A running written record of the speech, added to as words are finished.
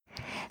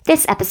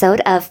This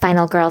episode of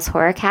Final Girls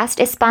Horrorcast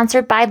is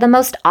sponsored by the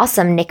most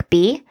awesome Nick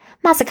B,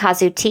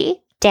 Masakazu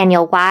T,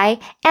 Daniel Y,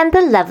 and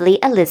the lovely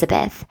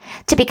Elizabeth.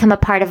 To become a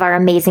part of our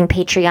amazing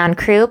Patreon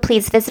crew,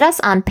 please visit us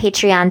on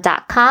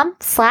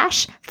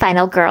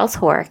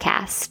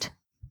patreon.com/finalgirlshorrorcast.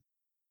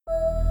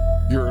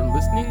 You're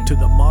listening to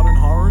the Modern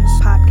Horrors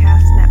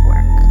Podcast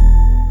Network.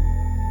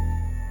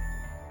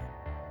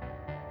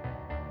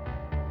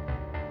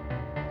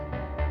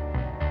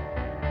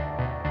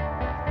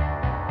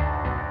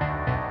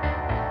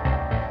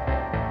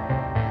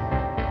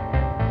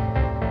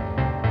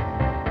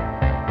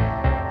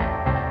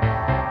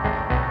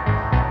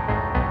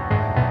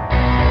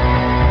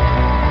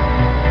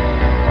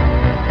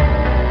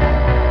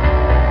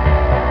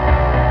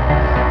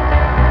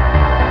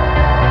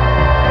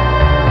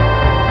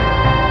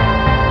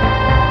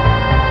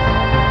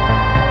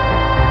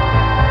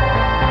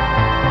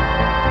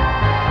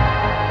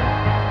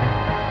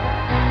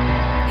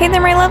 Hey there,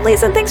 my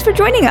lovelies, and thanks for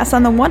joining us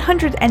on the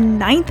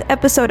 109th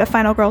episode of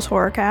Final Girls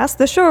Horrorcast,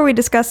 the show where we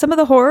discuss some of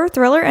the horror,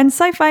 thriller, and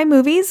sci-fi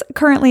movies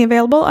currently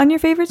available on your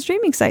favorite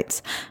streaming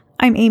sites.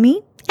 I'm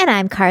Amy. And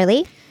I'm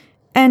Carly.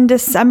 And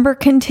December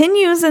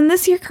continues, and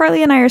this year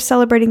Carly and I are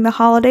celebrating the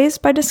holidays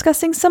by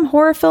discussing some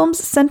horror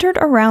films centered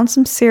around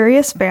some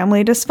serious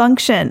family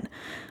dysfunction.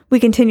 We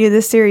continue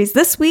this series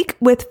this week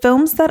with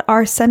films that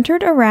are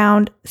centered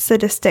around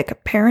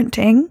sadistic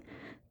parenting,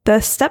 The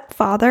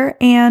Stepfather,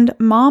 and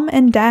Mom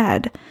and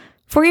Dad.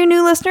 For you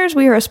new listeners,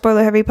 we are a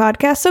spoiler-heavy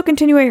podcast, so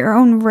continue at your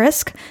own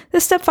risk.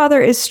 The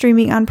Stepfather is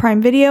streaming on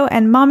Prime Video,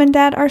 and Mom and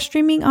Dad are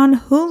streaming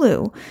on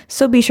Hulu.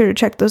 So be sure to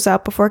check those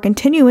out before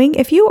continuing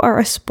if you are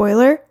a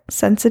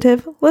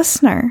spoiler-sensitive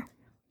listener.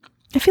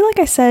 I feel like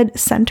I said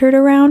centered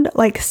around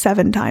like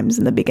 7 times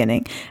in the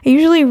beginning. I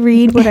usually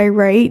read what I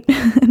write,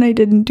 and I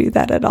didn't do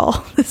that at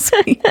all this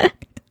week. A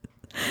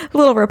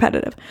little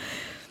repetitive.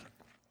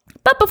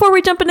 But before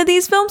we jump into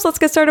these films, let's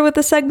get started with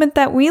the segment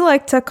that we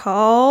like to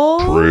call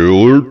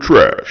Trailer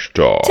Trash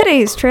Talk.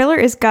 Today's trailer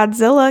is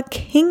Godzilla,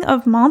 King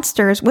of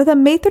Monsters, with a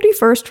May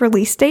 31st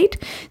release date.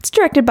 It's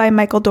directed by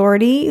Michael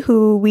Dougherty,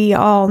 who we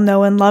all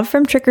know and love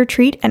from Trick or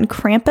Treat and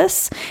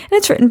Krampus, and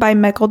it's written by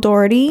Michael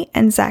Dougherty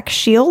and Zach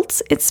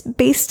Shields. It's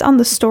based on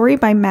the story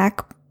by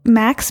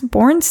Max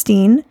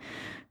Bornstein,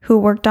 who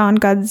worked on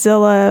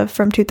Godzilla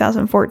from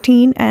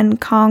 2014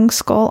 and Kong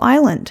Skull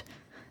Island.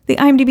 The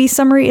IMDb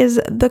summary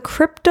is the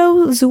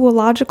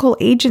cryptozoological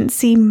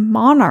agency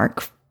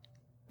Monarch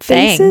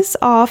faces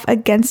off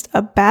against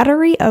a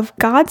battery of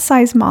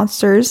god-sized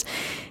monsters,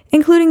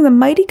 including the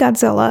mighty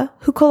Godzilla,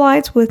 who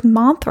collides with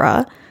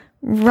Mothra,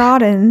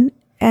 Rodan,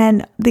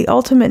 and the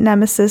ultimate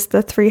nemesis,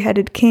 the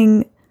three-headed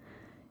king,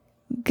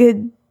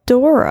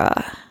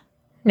 Ghidorah.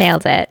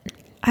 Nailed it.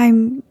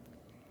 And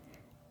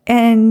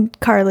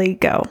Carly,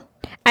 go.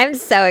 I'm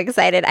so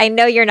excited. I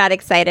know you're not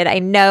excited. I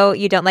know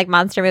you don't like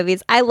monster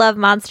movies. I love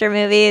monster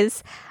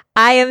movies.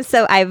 I've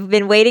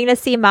been waiting to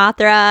see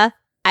Mothra.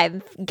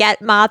 I get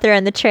Mothra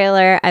in the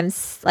trailer. I'm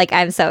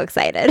so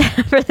excited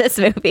for this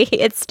movie.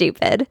 It's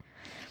stupid.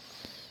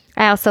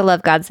 I also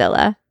love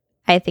Godzilla.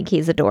 I think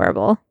he's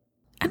adorable.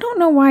 I don't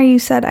know why you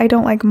said I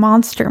don't like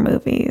monster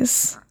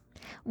movies.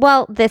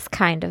 Well, this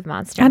kind of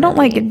monster I don't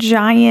movie. like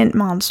giant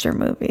monster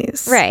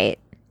movies. Right.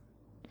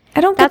 I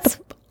don't get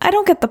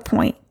the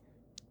point.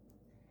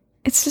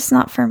 It's just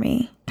not for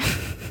me.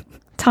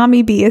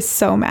 Tommy B is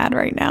so mad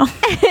right now.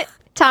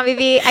 Tommy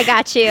B, I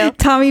got you.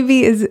 Tommy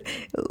B is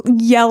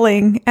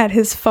yelling at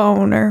his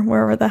phone or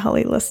wherever the hell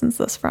he listens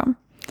this from.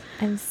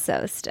 I'm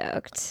so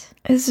stoked.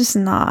 It's just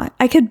not.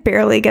 I could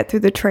barely get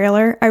through the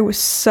trailer. I was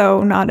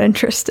so not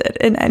interested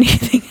in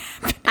anything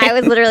happening. I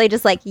was literally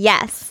just like,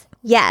 yes,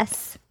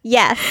 yes,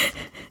 yes.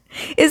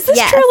 Is this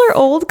trailer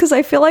old? Because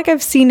I feel like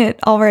I've seen it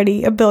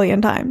already a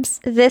billion times.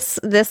 This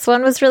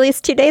one was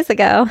released 2 days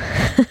ago.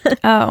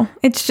 Oh,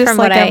 it's just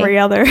like every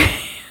other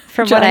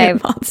from what I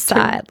saw,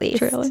 at least.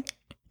 Trailer.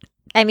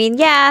 I mean,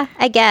 yeah,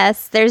 I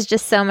guess. There's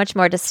just so much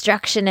more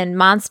destruction and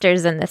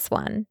monsters in this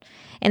one.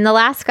 In the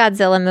last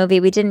Godzilla movie,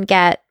 we didn't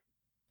get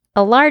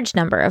a large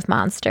number of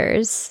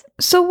monsters.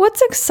 So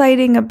what's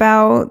exciting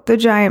about the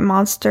giant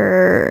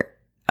monster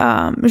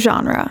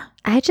genre?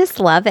 I just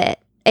love it.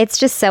 It's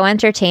just so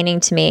entertaining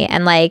to me.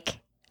 And like,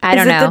 I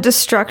don't know. Is it the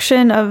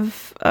destruction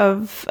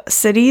of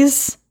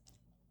cities?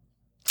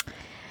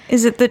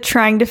 Is it the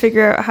trying to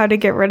figure out how to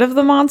get rid of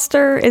the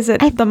monster? Is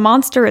it the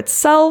monster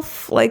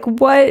itself? Like,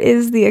 what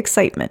is the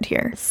excitement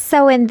here?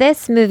 So in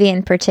this movie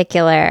in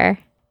particular,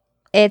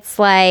 it's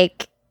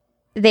like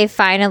they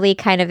finally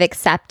kind of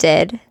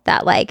accepted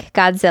that like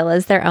Godzilla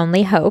is their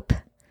only hope.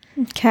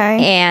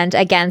 Okay. And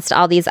against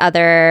all these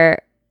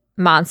other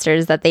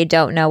monsters that they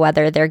don't know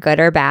whether they're good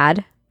or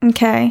bad.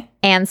 Okay.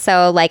 And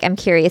so, like, I'm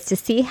curious to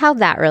see how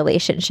that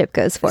relationship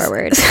goes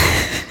forward.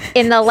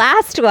 In the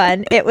last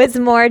one, it was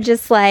more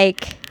just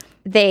like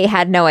they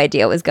had no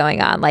idea what was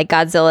going on. Like,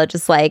 Godzilla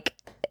just, like,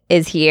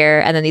 is here,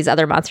 and then these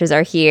other monsters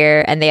are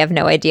here, and they have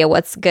no idea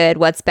what's good,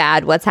 what's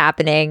bad, what's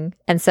happening.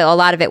 And so a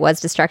lot of it was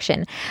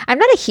destruction. I'm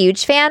not a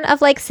huge fan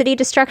of, like, city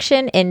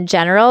destruction in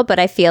general, but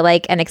I feel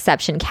like an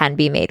exception can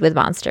be made with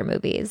monster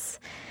movies.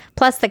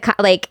 Plus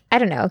like, I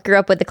don't know, grew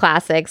up with the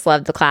classics,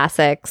 loved the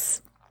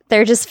classics.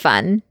 They're just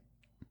fun.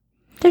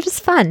 They're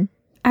just fun.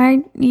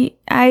 I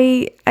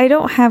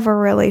don't have a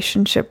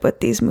relationship with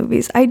these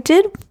movies. I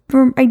do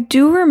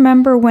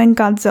remember when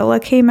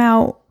Godzilla came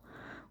out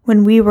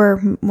when we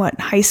were,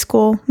 high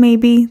school,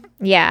 maybe?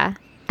 Yeah.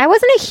 I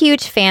wasn't a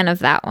huge fan of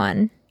that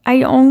one.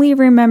 I only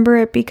remember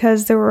it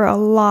because there were a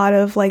lot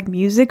of like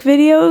music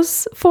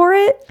videos for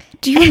it.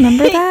 Do you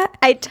remember that?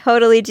 I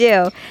totally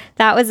do.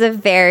 That was a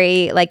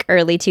very like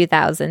early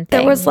 2000 thing.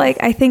 There was like,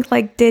 I think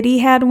like Diddy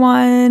had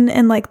one,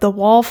 and like the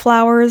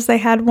Wallflowers, they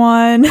had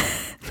one.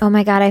 Oh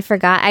my God, I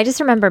forgot. I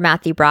just remember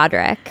Matthew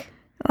Broderick.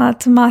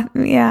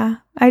 Yeah.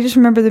 I just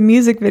remember the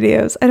music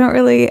videos. I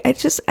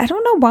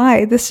don't know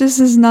why. This just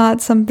is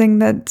not something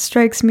that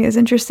strikes me as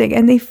interesting.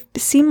 And they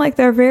seem like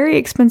they're very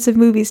expensive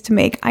movies to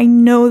make. I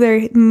know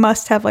they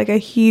must have like a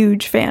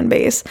huge fan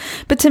base.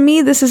 But to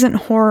me, this isn't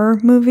horror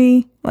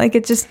movie. Like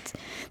there's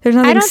nothing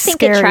I don't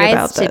think it scary tries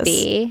about to this.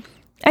 be.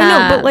 I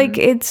know, but like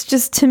it's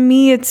just, to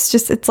me,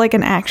 it's like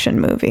an action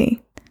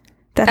movie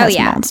that has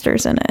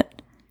monsters in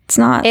it. It's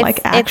not like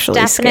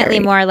actually It's definitely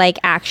scary. more like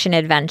action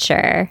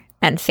adventure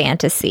and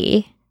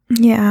fantasy.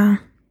 Yeah.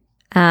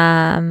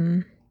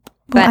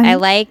 But I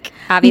like,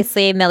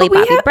 obviously, Millie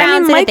Bobby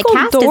Brown's in it. The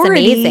cast is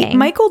amazing.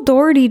 Michael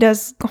Dougherty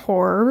does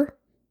horror.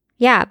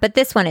 Yeah, but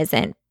this one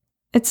isn't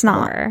It's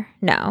not. horror.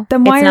 No.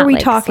 Then why it's are not, we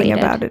like, talking slated.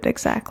 about it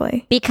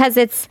exactly? Because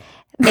it's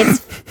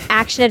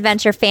action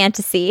adventure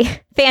fantasy.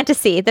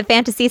 The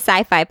fantasy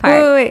sci-fi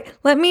part. Wait.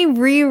 Let me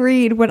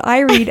reread what I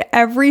read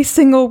every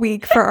single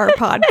week for our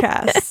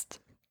podcast.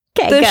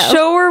 Okay, The go.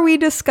 show where we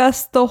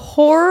discuss the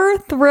horror,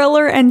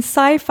 thriller, and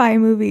sci-fi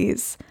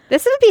movies.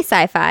 This would be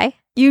sci-fi.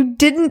 You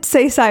didn't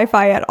say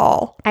sci-fi at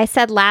all. I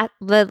said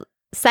the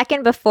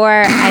second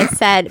before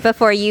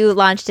before you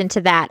launched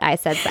into that, I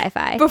said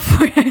sci-fi.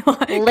 Before I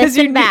lied.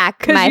 Listen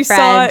back, my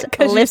friend.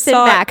 Listen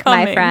back,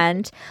 my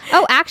friend.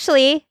 Oh,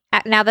 actually,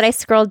 now that I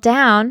scrolled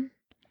down,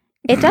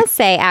 it does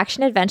say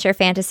action, adventure,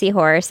 fantasy,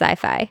 horror,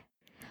 sci-fi.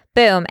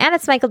 Boom. And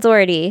it's Michael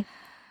Dougherty.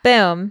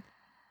 Boom.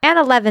 And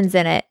Eleven's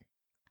in it.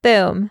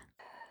 Boom.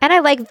 And I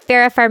like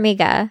Vera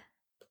Farmiga.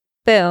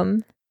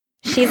 Boom.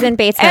 She's in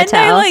Bates And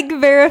Motel. I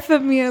like Vera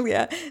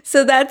Familia.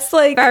 So that's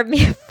like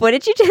what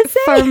did you just say?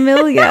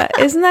 Farmiga.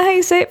 Isn't that how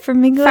you say it?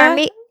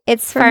 Farmiga?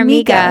 It's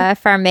Farmiga.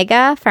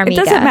 Farmiga. It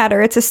doesn't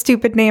matter. It's a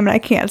stupid name and I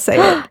can't say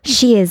it.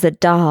 She is a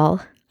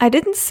doll. I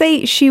didn't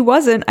say she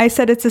wasn't. I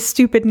said it's a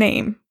stupid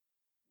name.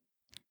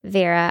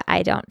 Vera,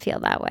 I don't feel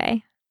that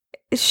way.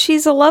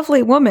 She's a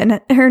lovely woman.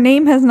 Her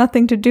name has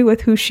nothing to do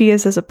with who she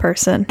is as a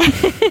person.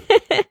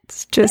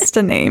 It's just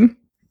a name.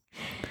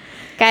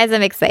 Guys,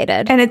 I'm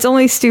excited. And it's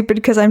only stupid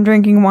because I'm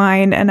drinking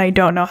wine and I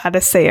don't know how to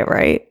say it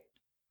right.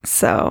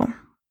 So.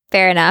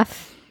 Fair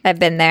enough. I've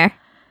been there.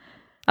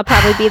 I'll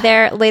probably be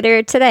there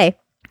later today.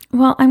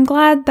 Well, I'm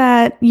glad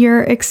that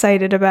you're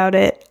excited about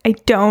it. I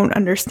don't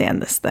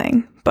understand this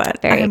thing, but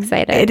Very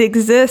excited. It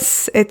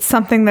exists. It's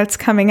something that's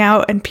coming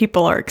out and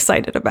people are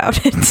excited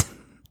about it.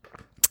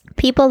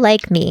 People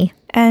like me.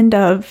 End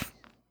of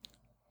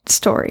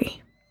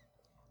story.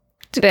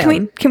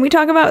 Boom. Can we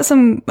talk about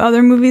some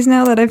other movies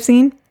now that I've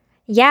seen?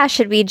 Yeah,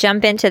 should we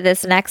jump into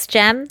this next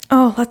gem?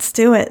 Oh, let's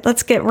do it.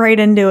 Let's get right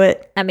into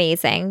it.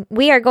 Amazing.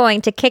 We are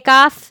going to kick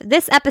off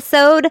this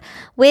episode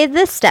with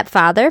The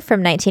Stepfather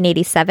from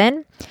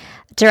 1987,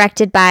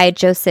 directed by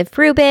Joseph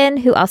Rubin,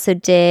 who also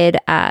did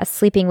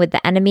Sleeping with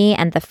the Enemy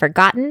and The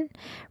Forgotten,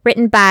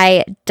 written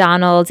by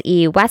Donald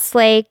E.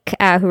 Westlake,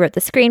 who wrote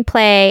the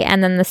screenplay,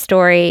 and then the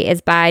story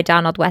is by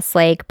Donald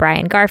Westlake,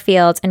 Brian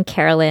Garfield, and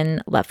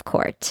Carolyn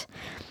Lovecourt.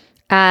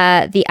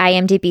 The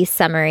IMDb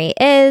summary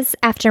is,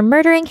 after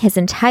murdering his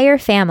entire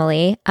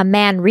family, a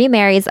man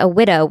remarries a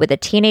widow with a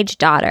teenage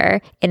daughter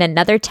in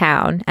another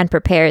town and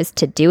prepares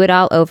to do it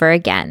all over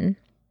again.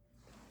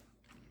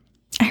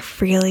 I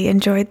really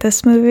enjoyed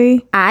this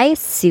movie. I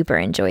super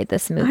enjoyed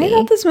this movie. I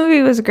thought this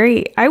movie was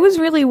great. I was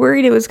really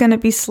worried it was going to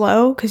be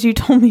slow because you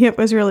told me it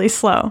was really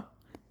slow.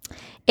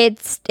 It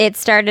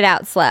started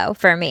out slow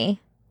for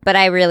me, but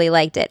I really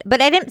liked it.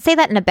 But I didn't say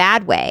that in a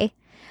bad way.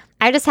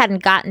 I just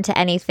hadn't gotten to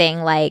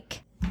anything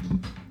like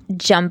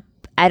jump.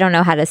 I don't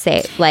know how to say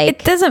it. Like,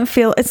 It doesn't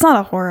feel. It's not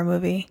a horror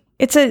movie.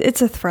 It's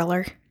a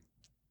thriller.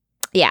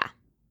 yeah,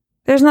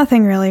 There's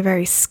nothing really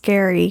very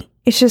scary.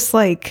 It's just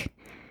like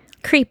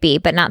creepy,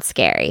 but not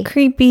scary.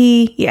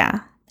 creepy. Yeah.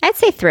 I'd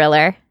say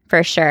thriller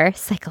for sure.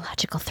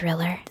 Psychological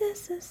thriller.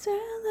 This is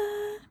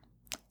thriller.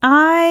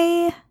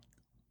 I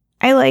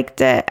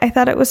liked it. I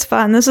thought it was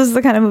fun. This is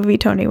the kind of movie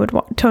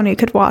Tony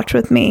could watch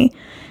with me.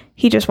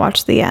 He just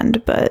watched the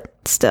end, but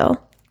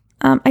still.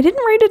 I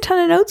didn't write a ton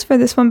of notes for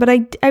this one, but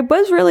I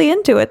was really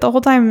into it the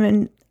whole time,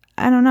 and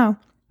I don't know.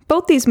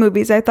 Both these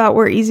movies I thought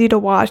were easy to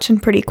watch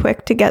and pretty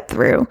quick to get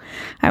through.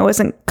 I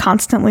wasn't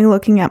constantly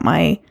looking at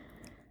my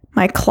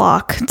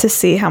clock to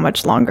see how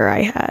much longer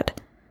I had.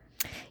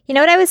 You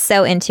know what I was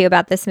so into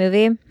about this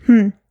movie?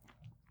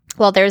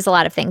 Well, there's a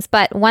lot of things,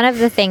 but one of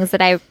the things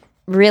that I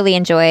really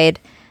enjoyed,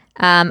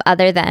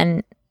 other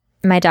than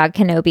my dog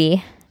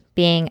Kenobi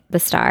being the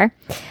star.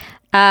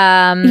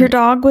 Your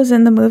dog was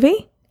in the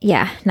movie?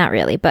 Yeah, not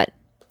really, but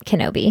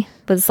Kenobi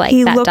was like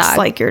He that looks dog.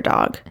 like your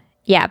dog.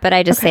 Yeah, but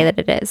I just say that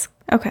it is.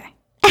 Okay.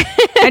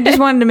 I just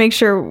wanted to make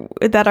sure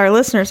that our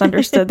listeners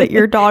understood that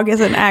your dog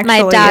isn't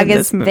actually My dog in this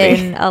has movie.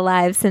 been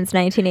alive since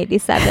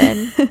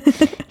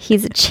 1987.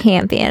 He's a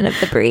champion of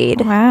the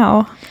breed.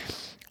 Wow.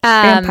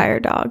 Vampire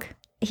dog.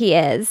 He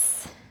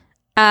is.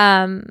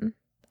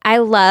 I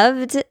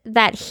loved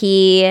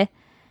that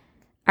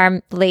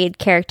our lead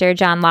character,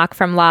 John Locke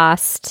from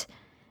Lost.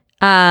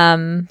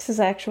 It's his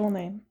actual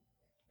name.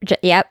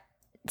 Yep.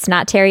 It's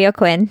not Terry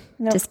O'Quinn,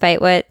 Nope. despite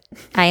what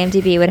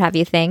IMDb would have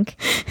you think.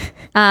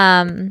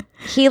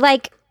 He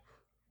like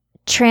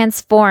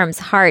transforms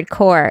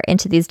hardcore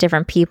into these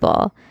different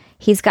people.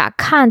 He's got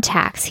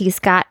contacts. He's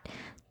got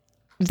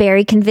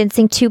very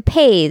convincing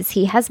toupees.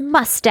 He has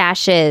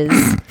mustaches.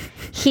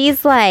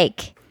 He's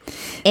like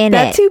in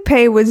That it.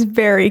 toupee was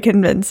very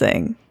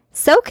convincing.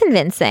 So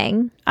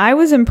convincing. I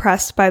was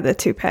impressed by the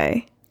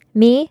toupee.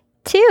 Me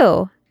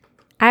too.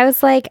 I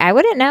was like, I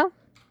wouldn't know.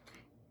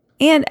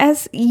 And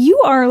as you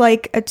are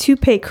like a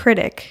toupee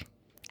critic,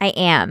 I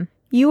am.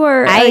 you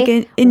are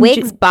like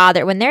Wigs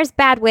bother when there's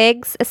bad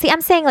wigs. See,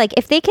 I'm saying like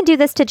if they can do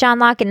this to John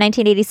Locke in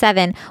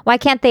 1987, why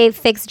can't they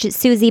fix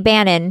Susie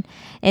Bannon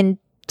in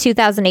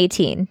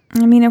 2018?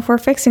 I mean, if we're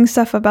fixing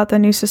stuff about the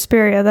new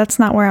Suspiria, that's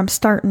not where I'm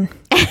starting.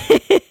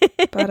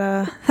 But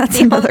that's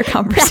another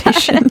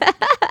conversation.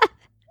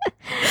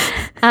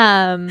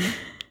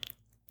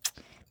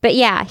 But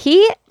yeah,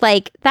 he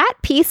like that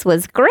piece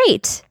was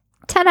great.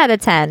 10 out of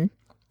 10.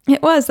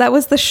 It was. That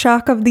was the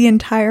shock of the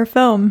entire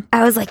film.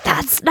 I was like,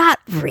 that's not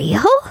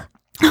real?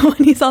 When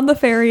he's on the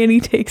ferry and he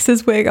takes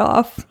his wig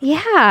off.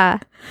 Yeah.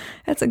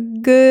 That's a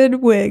good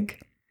wig.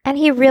 And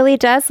he really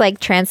does like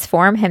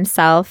transform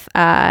himself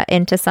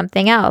into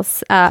something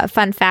else.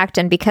 Fun fact,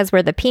 and because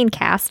we're the Peen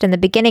cast, in the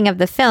beginning of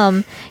the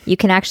film, you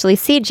can actually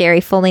see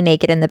Jerry fully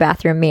naked in the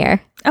bathroom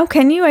mirror. Oh,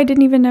 can you? I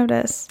didn't even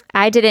notice.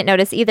 I didn't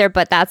notice either,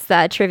 but that's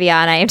the trivia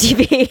on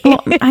IMDb.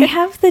 Well, I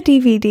have the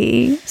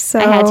DVD, so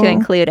I had to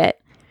include it.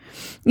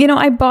 You know,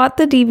 I bought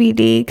the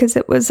DVD because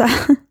it was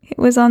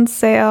on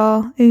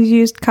sale. It was a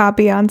used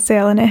copy on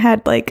sale, and it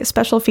had like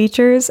special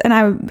features. And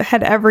I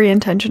had every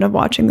intention of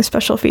watching the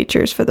special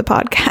features for the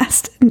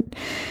podcast, and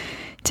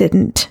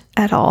didn't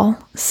at all.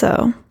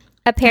 So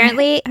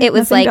Apparently, I have it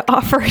was nothing like to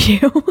offer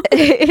you.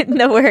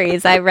 no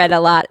worries. I read a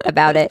lot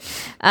about it.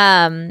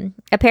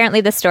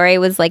 Apparently, the story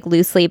was like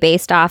loosely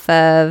based off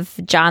of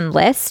John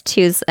List,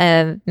 who's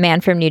a man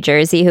from New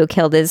Jersey who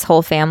killed his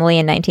whole family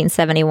in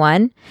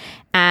 1971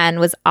 and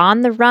was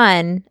on the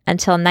run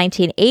until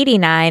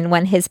 1989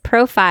 when his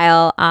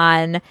profile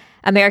on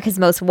America's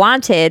Most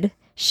Wanted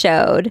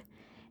showed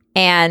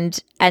and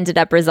ended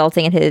up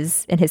resulting in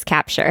his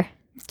capture.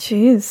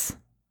 Jeez,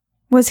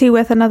 was he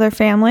with another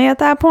family at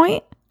that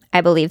point? I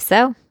believe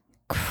so.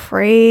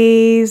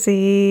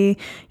 Crazy.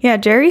 Yeah,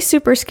 Jerry's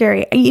super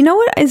scary. You know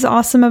what is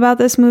awesome about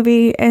this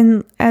movie,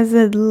 and as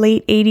a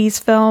late 80s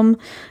film,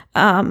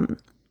 I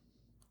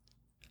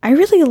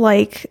really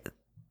like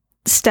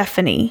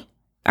Stephanie,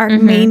 our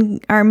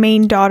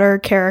main daughter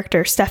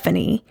character,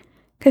 Stephanie,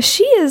 because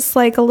she is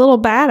like a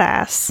little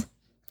badass.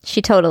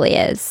 She totally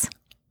is.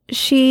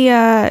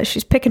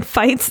 She's picking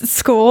fights at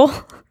school.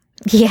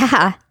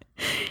 Yeah.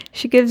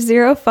 She gives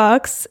zero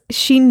fucks.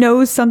 She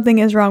knows something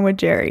is wrong with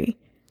Jerry.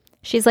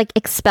 She's like,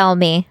 expel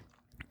me.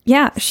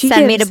 Yeah,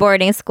 Send me to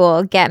boarding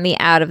school. Get me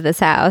out of this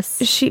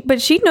house.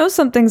 But she knows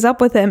something's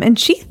up with him, and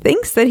she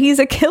thinks that he's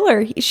a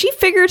killer. She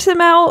figures him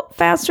out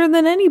faster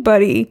than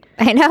anybody.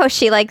 I know.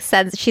 She like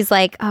says, she's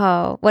like,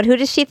 oh, who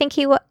does she think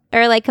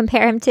or like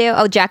compare him to?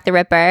 Oh, Jack the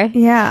Ripper.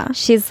 Yeah,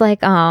 She's like,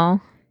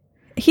 oh,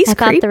 he's I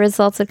thought creepy, the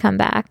results would come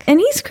back. and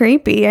he's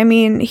creepy. I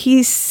mean, what's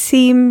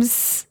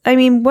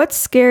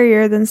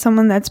scarier than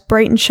someone that's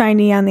bright and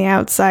shiny on the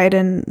outside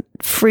and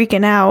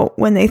freaking out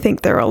when they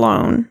think they're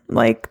alone?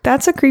 Like,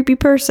 that's a creepy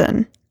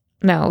person.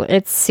 No,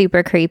 it's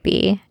super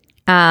creepy.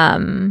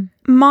 Mom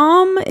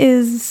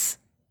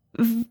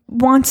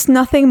wants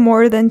nothing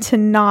more than to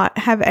not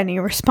have any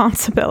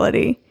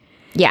responsibility.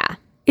 Yeah.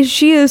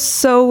 She is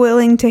so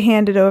willing to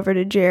hand it over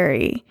to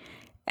Jerry.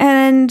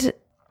 And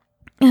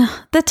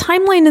the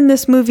timeline in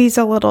this movie is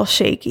a little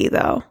shaky,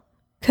 though,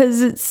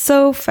 because it's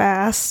so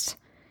fast.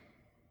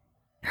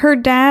 Her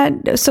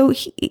dad,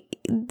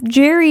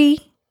 Jerry,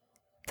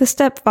 the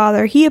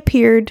stepfather, he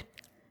appeared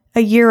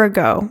a year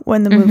ago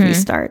when the movie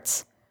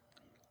starts.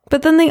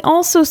 But then they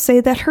also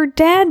say that her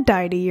dad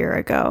died a year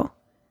ago.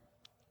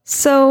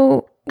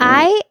 So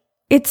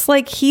it's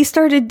like he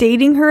started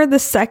dating her the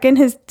second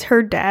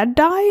her dad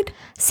died.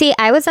 See,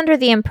 I was under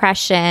the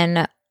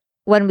impression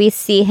when we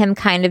see him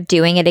kind of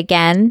doing it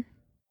again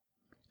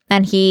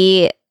and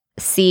he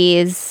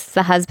sees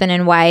the husband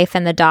and wife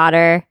and the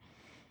daughter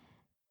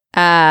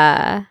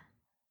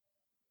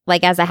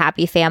like as a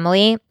happy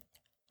family,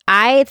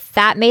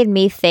 that made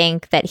me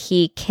think that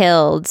he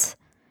killed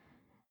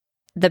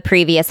the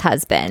previous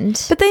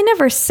husband. But they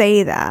never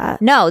say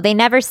that. No, they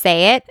never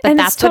say it, but And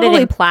that's it's what it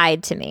totally-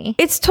 implied to me.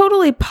 It's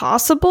totally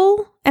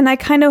possible, and I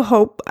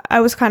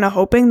was kind of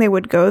hoping they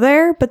would go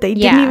there, but they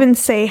didn't Yeah. even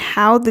say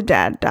how the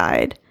dad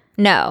died.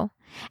 No.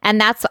 And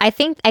that's, I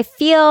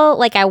feel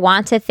like I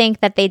want to think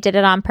that they did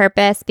it on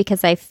purpose,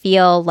 because I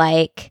feel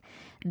like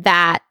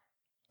that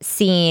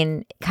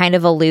scene kind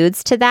of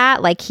alludes to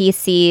that. Like, he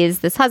sees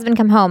this husband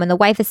come home and the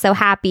wife is so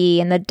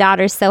happy and the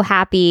daughter's so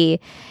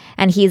happy.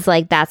 And he's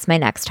like, that's my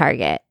next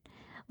target.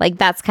 Like,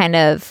 that's kind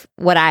of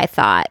what I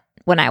thought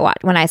when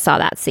I saw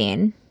that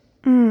scene.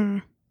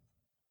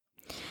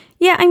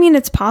 Yeah, I mean,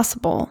 it's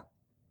possible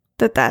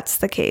that that's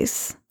the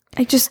case.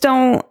 I just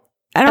don't,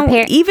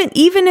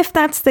 even if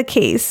that's the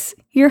case,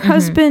 your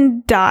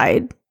husband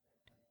died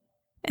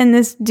and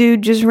this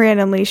dude just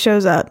randomly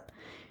shows up.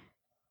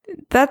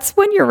 That's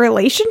when your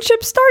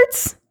relationship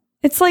starts?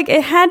 It's like,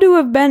 it had to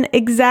have been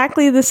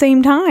exactly the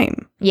same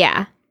time.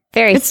 Yeah,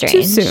 very strange.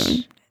 It's too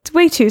soon. It's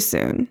way too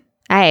soon.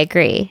 I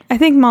agree. I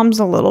think Mom's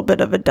a little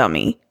bit of a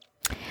dummy.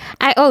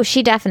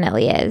 She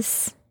definitely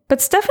is.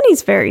 But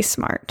Stephanie's very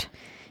smart.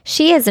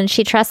 She is, and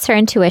she trusts her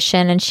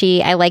intuition, and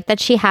I like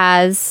that she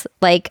has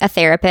like a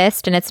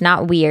therapist, and it's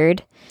not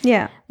weird.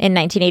 Yeah. In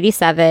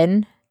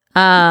 1987.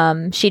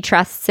 She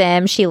trusts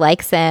him. She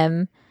likes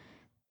him.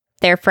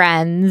 They're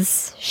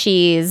friends.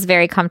 She's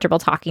very comfortable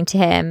talking to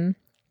him.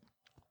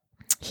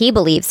 He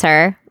believes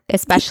her,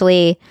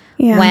 especially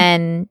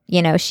when,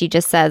 she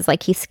just says,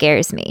 like, he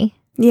scares me.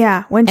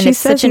 Yeah, when and she it's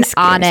says such an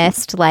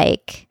honest,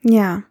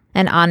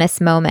 an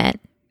honest moment.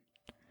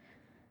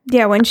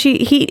 Yeah, when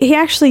he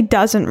actually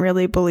doesn't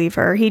really believe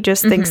her. He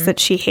just thinks that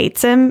she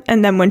hates him.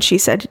 And then when she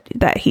said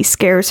that he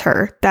scares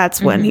her,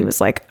 that's when he was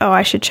like, oh,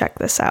 I should check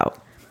this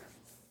out.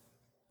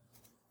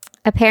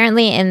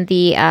 Apparently in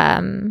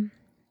the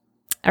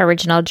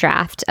original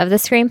draft of the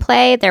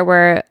screenplay, there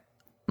were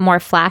more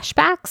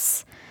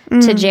flashbacks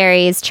to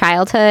Jerry's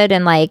childhood.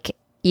 And like,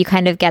 you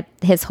kind of get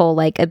his whole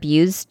like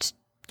abused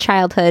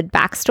childhood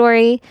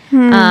backstory.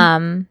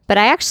 But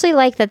I actually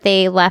like that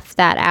they left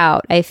that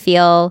out. I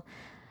feel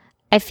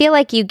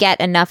like you get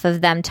enough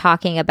of them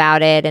talking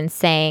about it and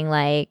saying,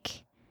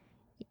 like,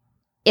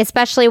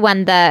 especially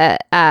when the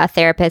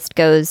therapist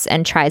goes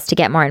and tries to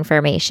get more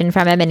information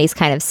from him and he's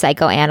kind of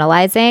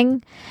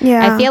psychoanalyzing.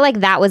 Yeah. I feel like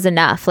that was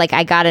enough. Like,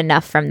 I got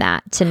enough from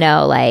that to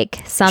know,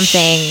 like,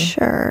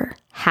 something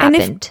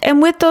happened.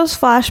 And with those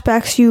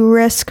flashbacks, you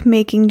risk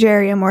making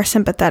Jerry a more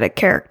sympathetic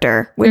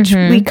character, which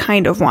we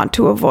kind of want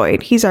to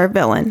avoid. He's our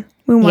villain.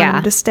 We want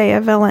him to stay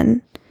a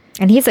villain.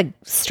 And he's a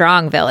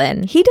strong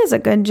villain. He does a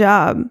good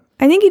job.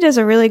 I think he does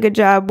a really good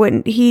job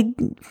when he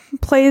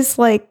plays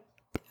like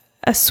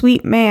a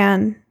sweet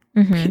man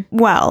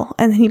well,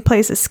 and he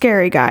plays a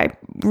scary guy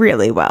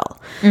really well.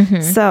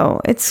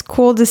 So it's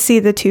cool to see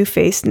the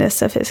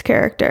two-facedness of his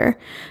character.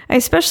 I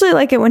especially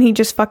like it when he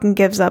just fucking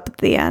gives up at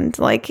the end.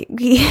 Like,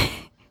 you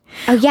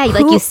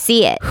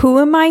see it. Who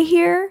am I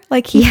here?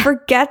 Like, he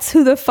forgets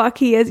who the fuck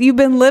he is. You've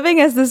been living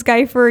as this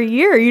guy for a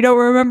year. You don't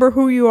remember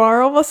who you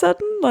are all of a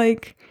sudden?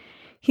 Like,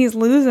 he's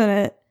losing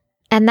it.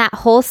 And that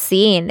whole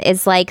scene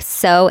is like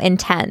so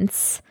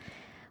intense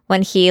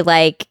when he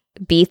like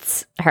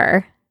beats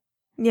her.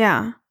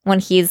 Yeah. When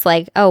he's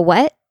like, oh,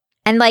 what?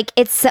 And like,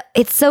 it's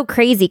so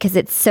crazy because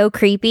it's so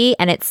creepy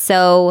and it's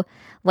so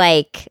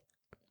like,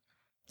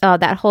 oh,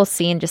 that whole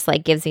scene just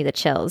like gives me the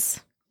chills.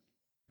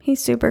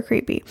 He's super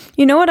creepy.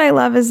 You know what I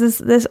love is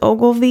this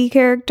Ogilvy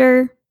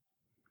character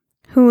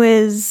who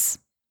is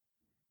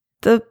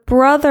the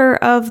brother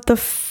of the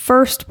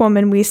first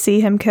woman we see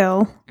him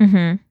kill.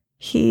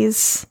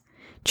 He's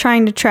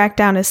trying to track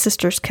down his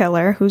sister's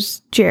killer,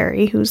 who's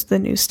Jerry, who's the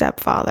new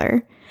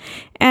stepfather.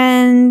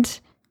 And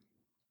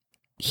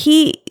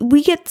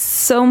we get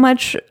so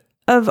much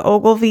of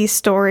Ogilvy's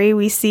story.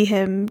 We see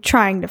him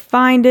trying to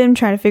find him,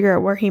 trying to figure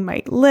out where he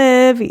might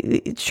live.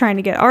 He's trying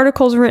to get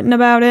articles written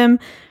about him.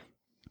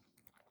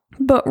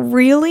 But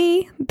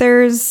really,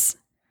 there's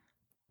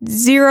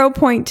 0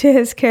 point to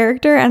his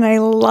character, and I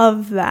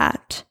love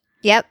that.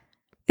 Yep.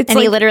 And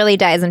he literally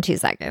dies in 2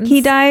 seconds. He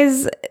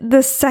dies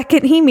the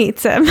second he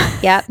meets him.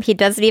 Yep. He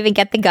doesn't even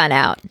get the gun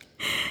out.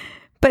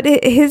 But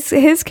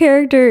his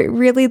character,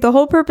 really, the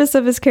whole purpose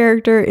of his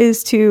character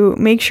is to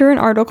make sure an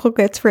article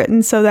gets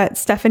written so that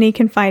Stephanie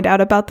can find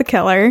out about the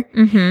killer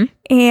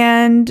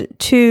and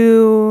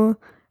to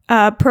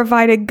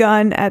provide a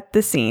gun at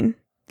the scene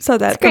so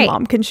that the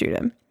mom can shoot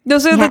him.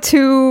 Those are the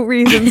 2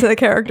 reasons that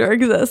character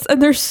exists.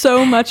 And there's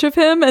so much of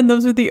him, and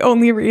those are the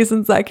only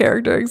reasons that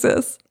character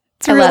exists.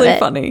 It's really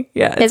funny.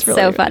 Yeah, it's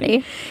really so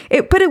funny.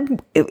 But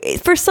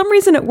for some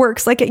reason it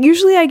works. Like,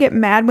 usually I get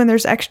mad when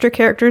there's extra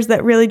characters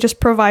that really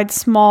just provide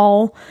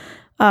small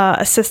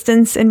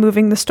assistance in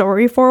moving the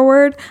story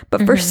forward.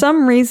 But for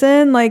some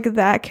reason, like,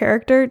 that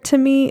character, to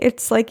me,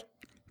 it's like,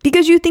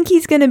 because you think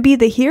he's going to be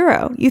the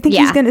hero. You think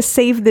he's going to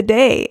save the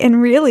day.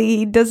 And really,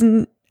 he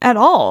doesn't at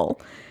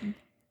all.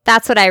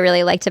 That's what I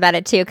really liked about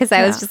it, too. Because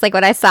I was just like,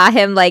 when I saw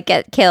him, like,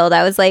 get killed,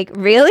 I was like,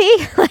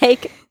 really?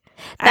 Like...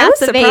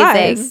 That's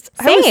amazing.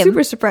 I was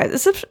super surprised,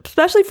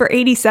 especially for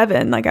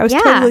 87. Like, I was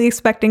totally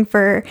expecting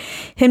for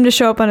him to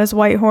show up on his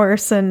white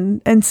horse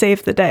and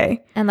save the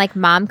day. And like,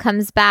 mom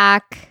comes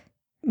back.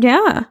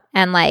 Yeah.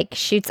 And like,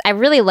 shoots. I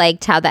really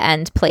liked how the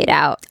end played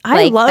out.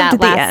 I loved that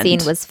the last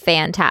end. scene was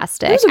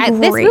fantastic. This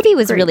movie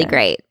was really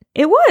great.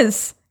 It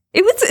was.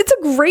 It's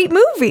a great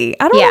movie.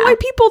 I don't know why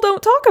people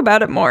don't talk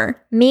about it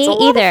more. Me it's a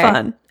lot either. of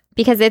fun.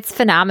 Because it's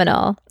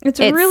phenomenal. It's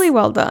really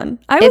well done.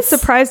 I was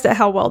surprised at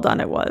how well done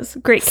it was.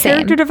 Great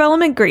character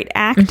development, great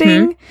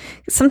acting.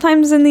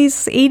 Sometimes in these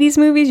 80s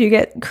movies you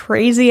get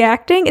crazy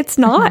acting. It's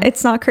not.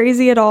 It's not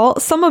crazy at all.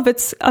 Some of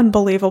it's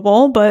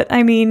unbelievable, but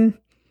I mean,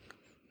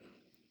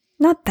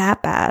 not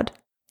that bad.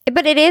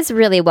 But it is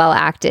really well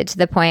acted to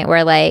the point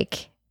where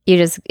like you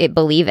just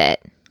believe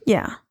it.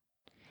 Yeah.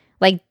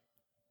 Like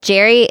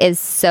Jerry is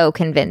so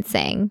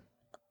convincing.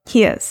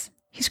 He is.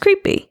 He's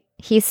creepy.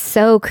 He's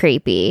so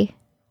creepy.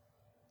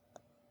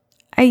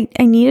 I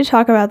need to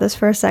talk about this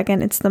for a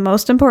second. It's the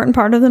most important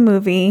part of the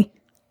movie.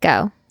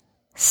 Go.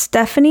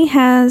 Stephanie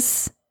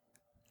has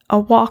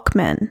a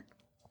Walkman.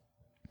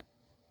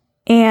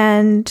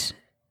 And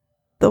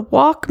the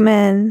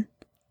Walkman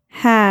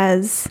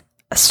has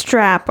a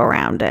strap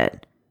around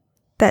it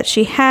that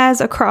she has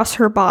across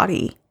her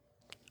body.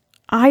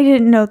 I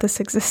didn't know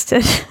this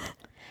existed.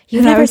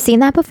 You've never seen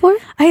that before?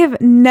 I have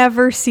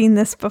never seen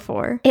this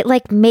before. It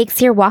like makes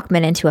your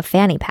Walkman into a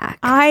fanny pack.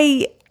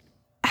 I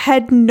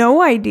had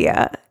no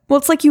idea. Well,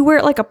 it's like you wear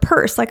it like a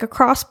purse, like a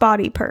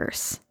crossbody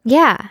purse.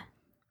 Yeah.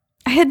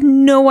 I had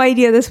no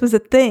idea this was a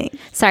thing.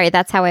 Sorry,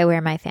 that's how I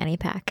wear my fanny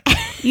pack.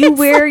 You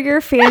wear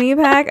your fanny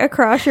pack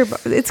across your...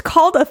 It's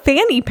called a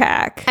fanny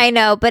pack. I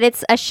know, but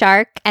it's a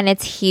shark and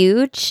it's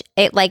huge.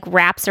 It like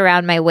wraps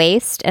around my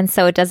waist, and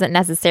so it doesn't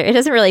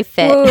really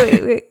fit.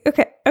 Wait.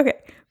 Okay.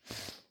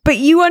 But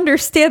you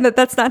understand that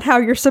that's not how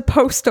you're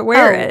supposed to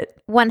wear it.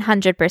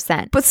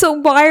 100%. But so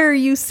why are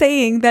you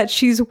saying that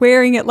she's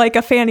wearing it like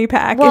a fanny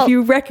pack if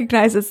you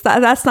recognize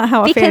that's not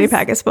how a fanny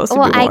pack is supposed to be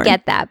worn? Well, I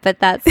get that, but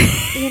that's,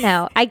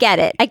 I get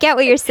it. I get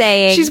what you're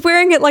saying. She's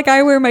wearing it like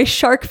I wear my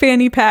shark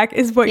fanny pack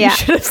is what you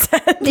should have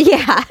said.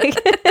 Yeah.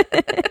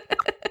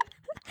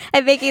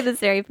 I'm making this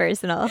very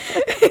personal.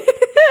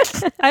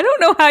 I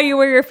don't know how you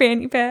wear your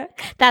fanny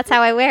pack. That's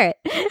how I wear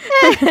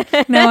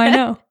it. Now I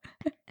know.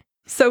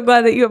 So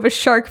glad that you have a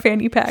shark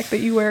fanny pack that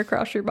you wear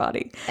across your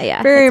body.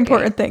 Yeah. Very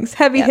important things.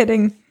 Heavy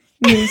hitting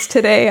news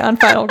today on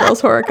Final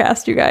Girls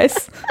Horrorcast, you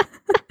guys.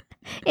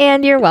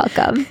 And you're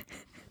welcome.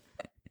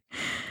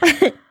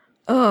 I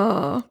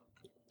don't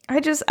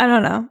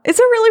know. It's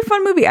a really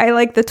fun movie. I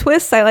like the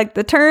twists. I like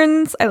the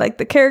turns. I like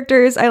the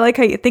characters. I like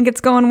how you think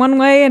it's going one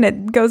way and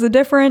it goes a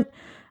different.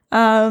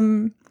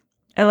 I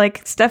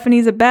like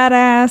Stephanie's a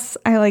badass.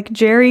 I like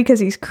Jerry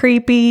because he's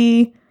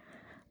creepy.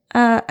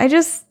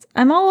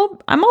 I'm all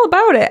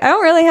about it. I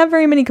don't really have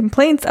very many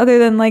complaints other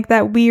than like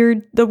the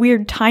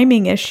weird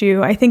timing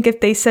issue. I think if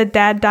they said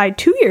Dad died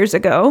 2 years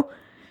ago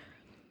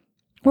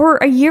or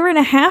a year and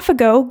a half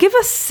ago, give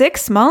us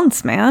 6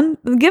 months, man.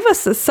 Give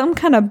us some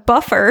kind of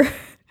buffer.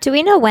 Do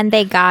we know when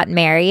they got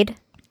married?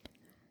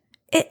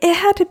 It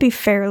had to be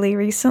fairly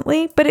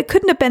recently, but it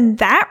couldn't have been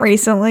that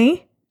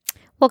recently.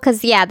 Well,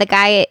 because the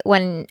guy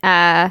when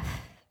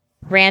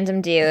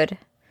random dude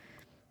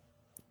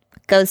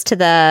goes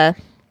to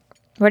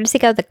where does he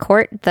go? The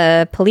court?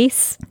 The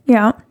police?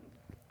 Yeah.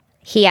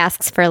 He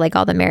asks for like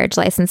all the marriage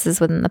licenses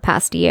within the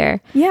past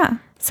year. Yeah.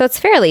 So it's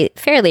fairly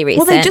recent.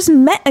 Well, they just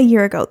met a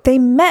year ago. They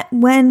met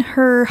when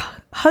her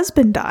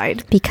husband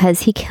died.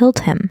 Because he killed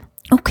him.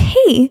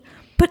 Okay.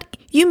 But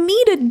you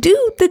meet a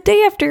dude the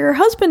day after your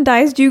husband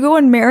dies. Do you go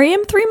and marry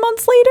him 3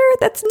 months later?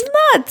 That's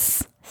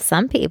nuts.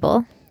 Some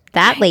people.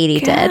 That lady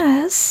did.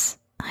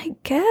 I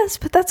guess,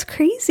 but that's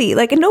crazy.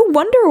 Like, no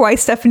wonder why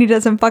Stephanie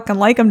doesn't fucking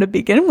like him to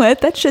begin with.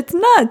 That shit's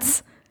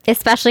nuts.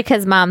 Especially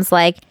because Mom's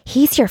like,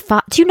 he's your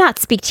father. Do not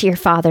speak to your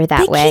father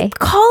that way. They keep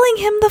calling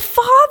him the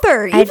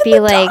father. I'd Even be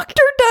the like,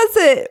 doctor does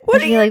it.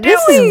 What are you doing?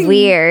 This is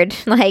weird.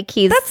 Like,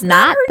 he's That's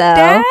not her though.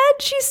 Dad.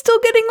 She's still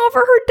getting over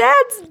her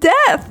dad's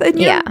death. And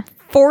you're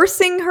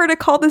forcing her to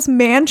call this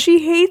man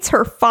she hates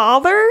her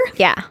father?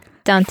 Yeah.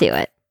 Don't do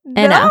it.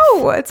 No, Enough.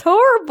 it's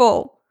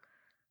horrible.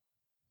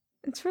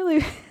 It's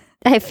really...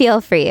 I feel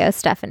for you,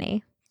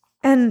 Stephanie.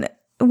 And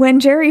when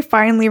Jerry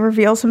finally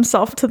reveals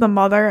himself to the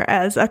mother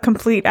as a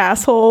complete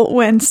asshole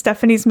when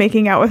Stephanie's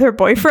making out with her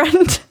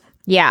boyfriend.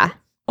 Yeah.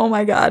 Oh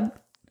my God.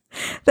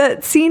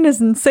 That scene is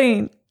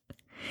insane.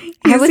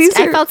 I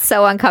felt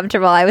so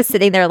uncomfortable. I was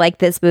sitting there like,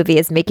 this movie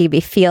is making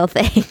me feel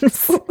things.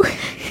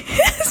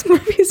 This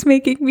movie is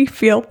making me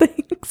feel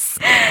things.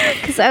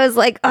 Because I was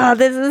like, oh,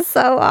 this is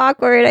so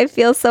awkward. I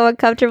feel so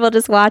uncomfortable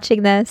just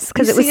watching this.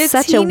 Because it was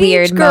such a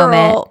weird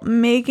moment.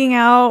 Making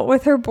out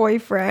with her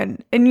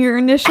boyfriend. And your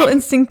initial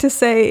instinct to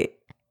say,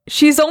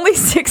 she's only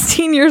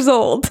 16 years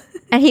old.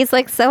 And he's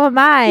like, so am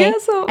I. Yeah,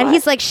 so am I.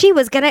 He's like, he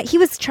was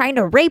trying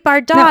to rape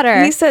our daughter.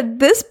 No, he said,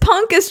 this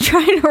punk is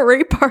trying to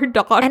rape our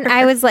daughter. And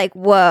I was like,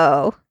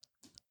 whoa.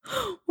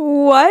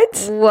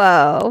 What?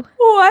 Whoa.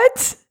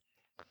 What?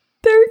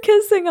 They're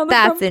kissing on the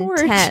front porch.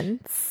 That's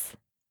intense.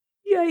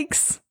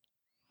 Yikes.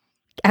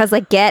 I was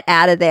like, get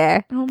out of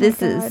there. Oh my this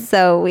God. is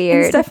so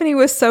weird. And Stephanie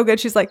was so good.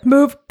 She's like,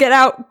 move, get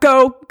out,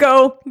 go,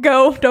 go,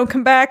 go. Don't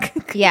come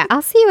back. Yeah,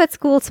 I'll see you at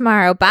school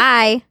tomorrow.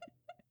 Bye.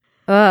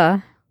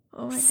 Ugh.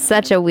 Oh my God.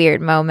 Such a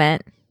weird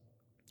moment.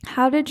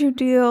 How did you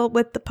deal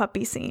with the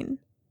puppy scene?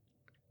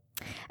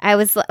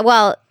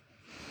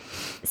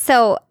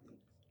 So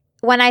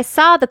when I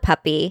saw the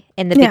puppy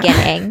in the Yeah.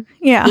 beginning,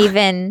 Yeah.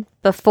 even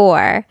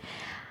before,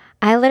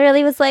 I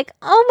literally was like,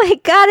 oh my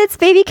God, it's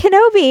baby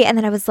Kenobi. And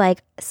then I was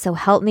like, so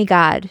help me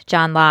God,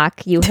 John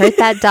Locke, you hurt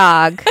that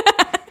dog.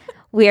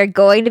 We are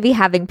going to be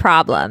having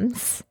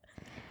problems.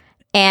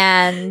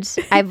 And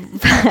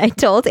I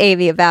told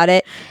Amy about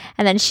it.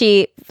 And then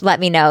she let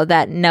me know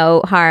that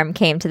no harm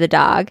came to the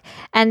dog.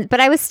 But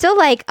I was still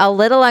like a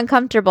little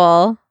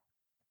uncomfortable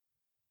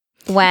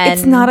when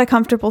It's not a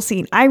comfortable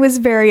scene. I was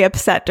very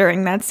upset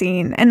during that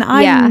scene, and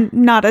I'm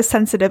not as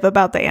sensitive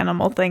about the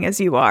animal thing as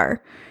you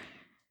are.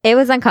 it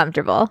was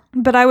uncomfortable.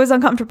 But I was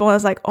uncomfortable. I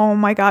was like, oh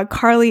my God,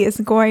 Carly is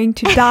going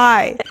to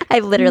die. I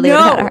literally would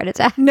have had a heart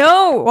attack.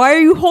 No, why are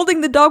you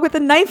holding the dog with a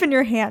knife in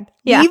your hand?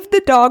 Yeah. Leave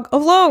the dog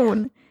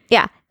alone.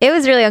 Yeah, it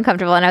was really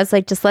uncomfortable. And I was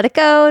like, just let it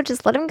go.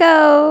 Just let him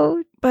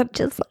go. But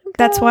Just let him go.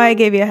 that's why I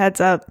gave you a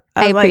heads up.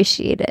 I was like,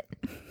 appreciate it.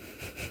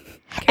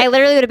 I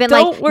literally would have been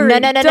Don't like, worry. no,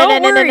 no, no, no, Don't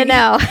no, no, no, no, worry.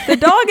 no. The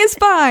dog is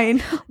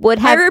fine. Would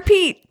I have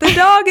repeat, the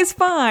dog is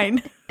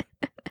fine.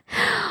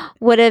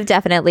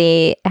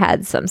 definitely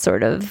had some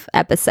sort of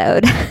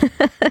episode.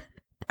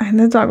 And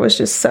the dog was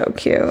just so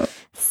cute.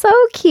 So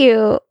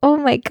cute. Oh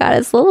my God,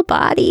 his little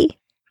body.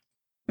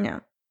 Yeah.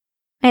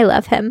 I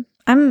love him.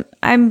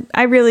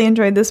 I really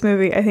enjoyed this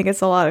movie. I think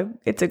it's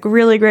a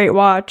really great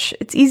watch.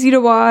 It's easy to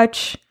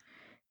watch.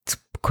 It's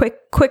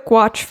quick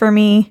watch for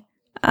me.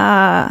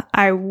 I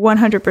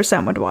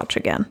 100% would watch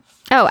again.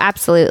 Oh,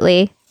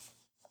 absolutely.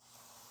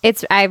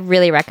 I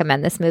really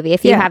recommend this movie.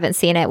 If you haven't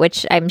seen it,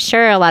 which I'm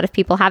sure a lot of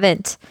people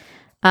haven't,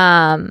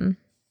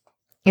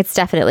 it's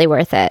definitely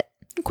worth it.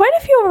 Quite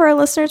a few of our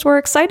listeners were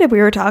excited we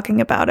were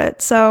talking about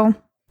it. So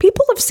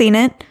people have seen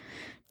it.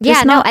 Yeah,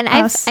 Just no, not and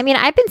us.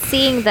 I've been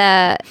seeing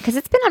because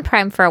it's been on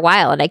Prime for a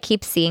while, and I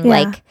keep seeing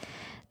Yeah.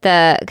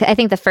 I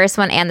think the first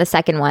one and the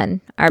second one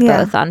are Yeah.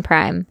 both on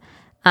Prime.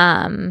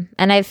 And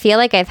I feel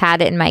like I've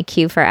had it in my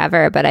queue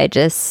forever, but I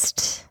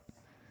just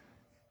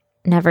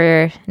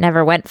never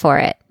went for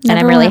it. And I'm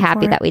Never really went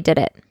happy for that we did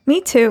it.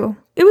 Me too.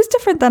 It was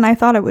different than I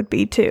thought it would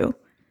be too.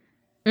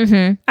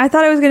 Mm-hmm. I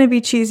thought it was going to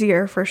be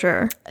cheesier for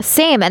sure.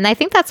 Same. And I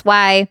think that's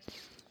why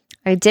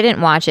I didn't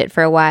watch it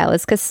for a while,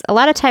 is because a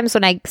lot of times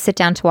when I sit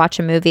down to watch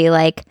a movie,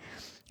 like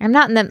I'm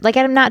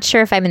not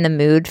sure if I'm in the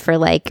mood for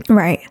like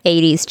Right.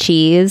 80s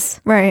cheese.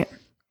 Right.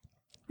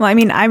 Well, I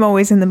mean, I'm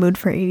always in the mood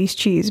for 80s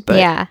cheese, but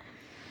Yeah.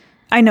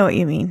 I know what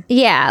you mean.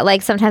 Yeah.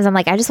 Like sometimes I'm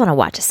like, I just want to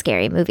watch a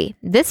scary movie.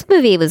 This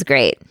movie was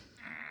great.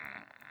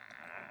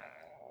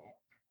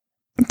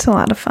 It's a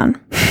lot of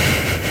fun.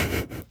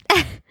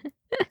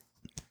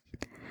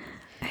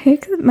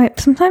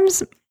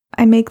 Sometimes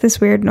I make this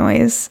weird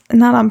noise,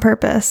 not on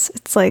purpose.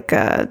 It's like,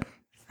 I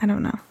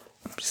don't know.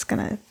 I'm just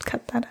going to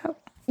cut that out.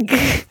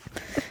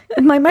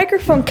 And my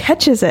microphone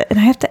catches it and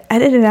I have to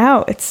edit it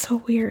out. It's so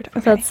weird.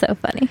 Okay. That's so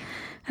funny.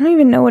 I don't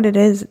even know what it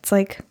is. It's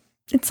like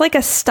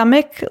a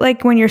stomach,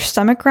 like when your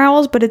stomach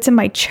growls, but it's in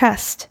my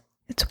chest.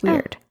 It's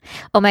weird.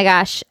 Oh my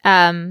gosh.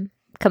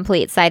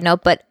 Complete side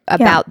note, but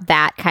about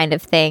that kind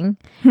of thing.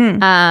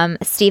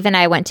 Steve and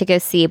I went to go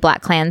see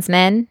Black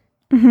Klansman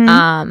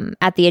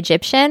at the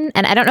Egyptian.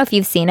 And I don't know if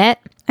you've seen it.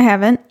 I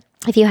haven't.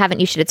 If you haven't,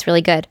 you should. It's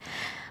really good.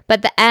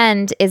 But the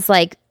end is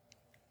like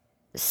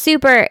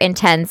super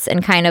intense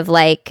and kind of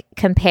like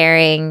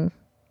comparing,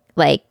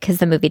 like, because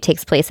the movie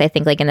takes place, I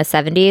think, like in the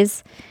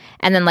 70s.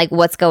 And then like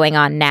what's going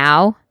on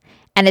now.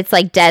 And it's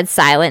like dead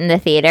silent in the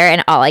theater.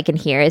 And all I can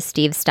hear is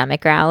Steve's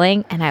stomach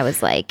growling. And I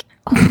was like,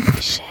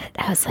 holy shit.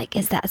 I was like,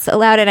 is that so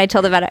loud? And I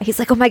told him about it. He's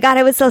like, oh my God,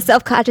 I was so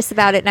self-conscious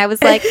about it. And I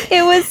was like,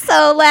 it was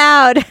so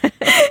loud.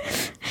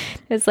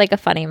 It was like a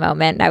funny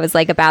moment. I was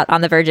like about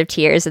on the verge of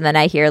tears. And then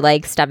I hear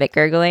like stomach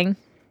gurgling.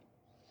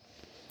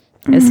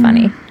 It was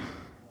funny.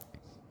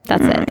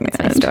 That's it. That's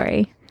my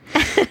story.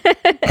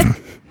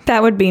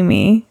 That would be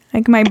me.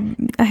 Like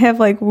I have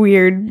like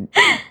weird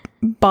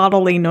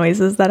bodily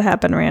noises that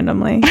happen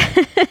randomly.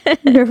 If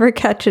you ever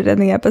catch it in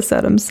the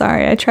episode, I'm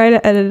sorry. I try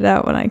to edit it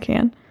out when I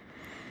can.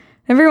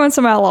 Every once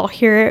in a while I'll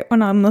hear it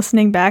when I'm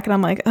listening back and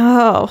I'm like,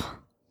 oh,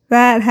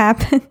 that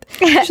happened.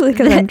 Usually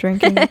because I'm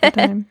drinking at the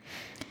time.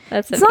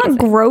 That's It's not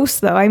gross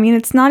though. I mean,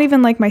 it's not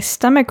even like my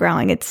stomach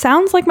growling. It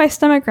sounds like my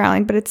stomach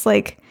growling, but it's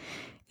like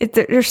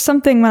there's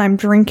something when I'm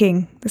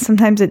drinking.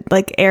 Sometimes it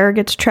like air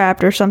gets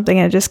trapped or something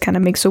and it just kind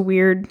of makes a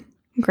weird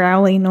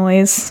growly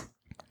noise.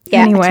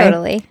 Yeah, Anyway.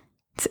 totally.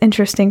 It's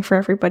interesting for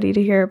everybody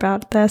to hear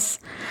about this.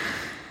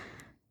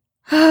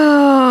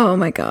 Oh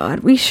my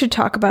God. We should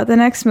talk about the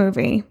next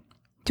movie.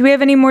 Do we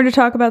have any more to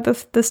talk about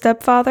the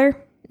Stepfather?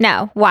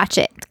 No, watch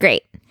it. It's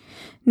great.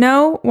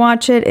 No,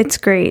 watch it. It's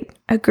great.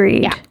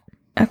 Agreed. Yeah.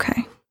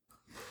 Okay.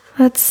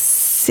 Let's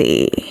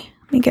see.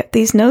 Let me get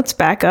these notes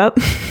back up.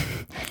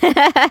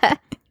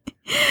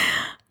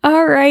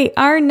 All right.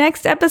 Our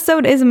next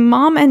episode is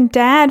Mom and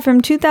Dad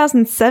from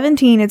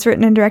 2017. It's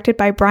written and directed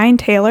by Brian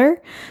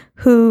Taylor,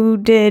 who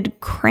did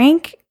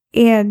Crank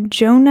and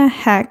Jonah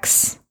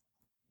Hex.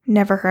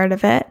 Never heard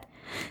of it.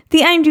 The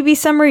IMDb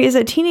summary is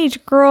a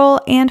teenage girl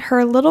and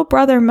her little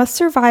brother must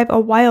survive a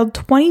wild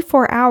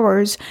 24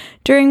 hours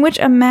during which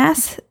a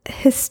mass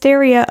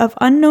hysteria of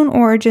unknown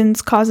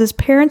origins causes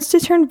parents to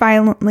turn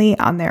violently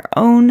on their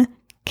own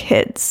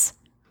kids.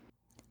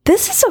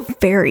 This is a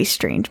very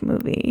strange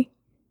movie.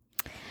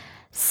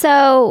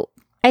 So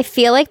I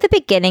feel like the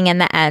beginning and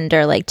the end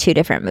are like two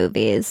different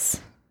movies.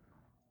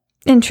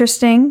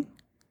 Interesting.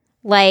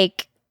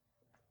 Like,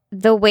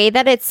 the way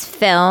that it's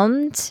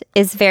filmed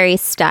is very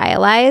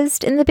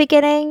stylized in the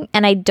beginning,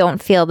 and I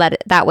don't feel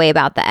that way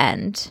about the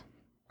end.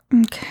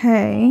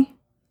 Okay.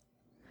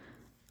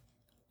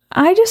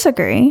 I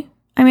disagree.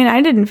 I mean,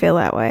 I didn't feel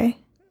that way.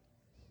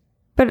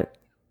 But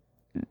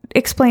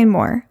explain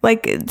more.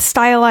 Like,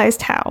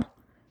 stylized how?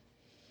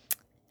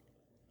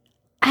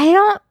 I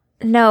don't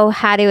know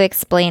how to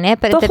explain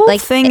it, but the whole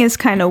thing is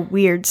kind of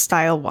weird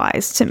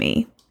style-wise to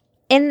me.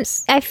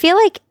 I feel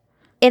like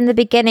in the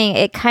beginning,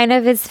 it kind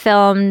of is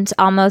filmed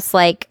almost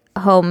like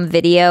home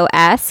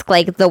video-esque,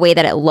 like the way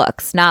that it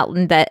looks, not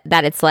that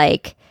it's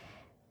like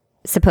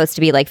supposed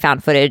to be like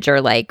found footage or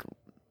like,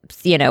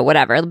 you know,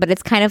 whatever, but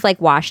it's kind of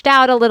like washed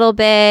out a little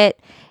bit.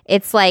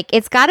 It's like,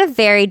 it's got a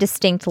very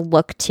distinct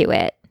look to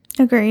it.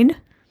 Agreed.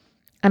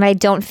 And I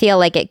don't feel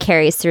like it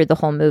carries through the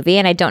whole movie.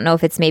 And I don't know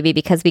if it's maybe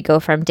because we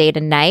go from day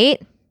to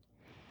night,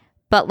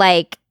 but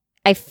like,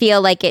 I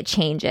feel like it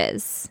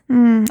changes.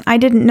 I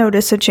didn't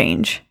notice a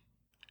change,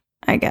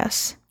 I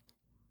guess.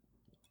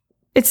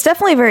 It's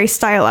definitely very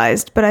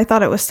stylized, but I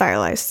thought it was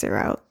stylized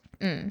throughout.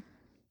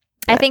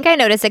 I think I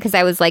noticed it because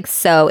I was like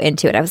so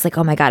into it. I was like,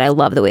 oh my God, I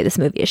love the way this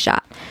movie is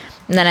shot.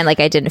 And then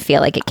I didn't feel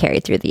like it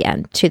carried through the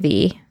end to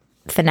the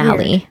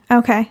finale.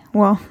 Weird. Okay,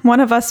 well, one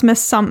of us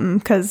missed something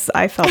because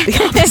I felt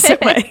the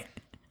opposite way.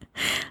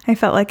 I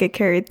felt like it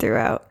carried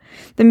throughout.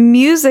 The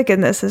music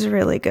in this is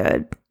really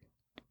good.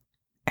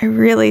 I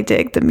really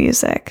dig the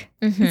music.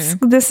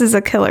 This is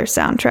a killer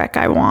soundtrack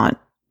I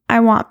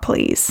want,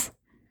 please.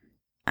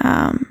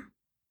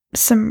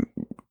 Some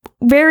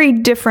very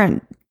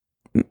different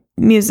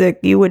music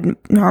you wouldn't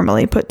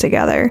normally put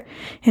together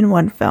in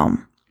one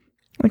film,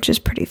 which is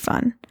pretty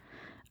fun.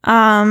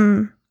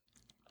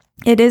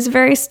 It is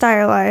very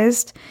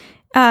stylized.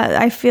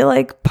 I feel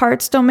like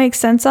parts don't make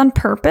sense on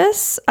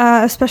purpose,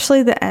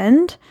 especially the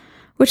end,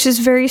 which is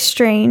very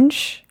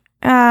strange.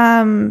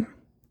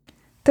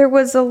 There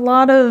was a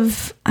lot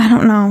of, I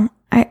don't know,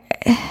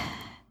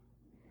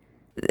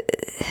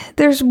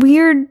 there's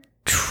weird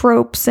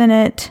tropes in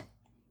it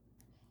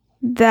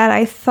that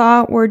I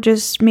thought were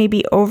just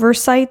maybe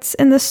oversights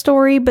in the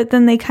story, but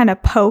then they kind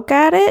of poke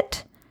at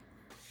it.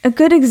 A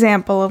good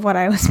example of what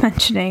I was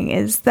mentioning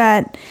is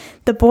that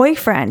the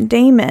boyfriend,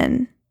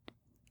 Damon,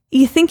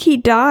 you think he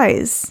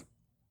dies,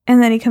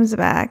 and then he comes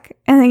back,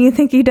 and then you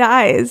think he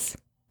dies,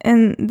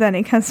 and then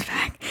he comes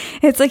back.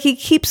 It's like he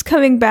keeps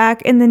coming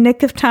back in the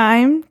nick of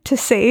time to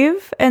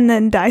save, and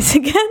then dies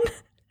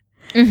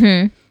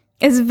again.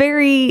 It's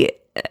very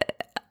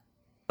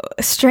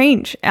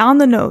strange, on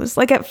the nose.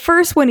 Like, at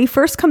first, when he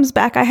first comes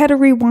back, I had to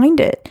rewind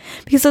it,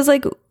 because I was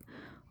like,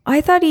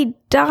 I thought he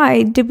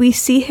died. Did we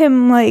see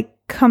him, like,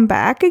 come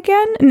back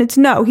again? And it's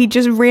no, he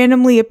just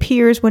randomly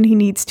appears when he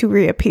needs to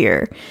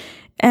reappear.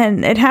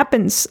 And it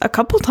happens a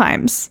couple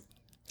times.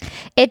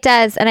 It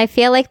does. And I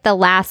feel like the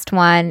last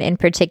one in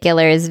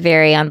particular is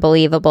very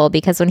unbelievable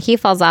because when he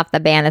falls off the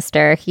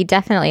banister, he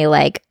definitely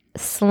like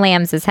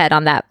slams his head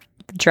on that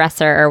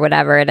dresser or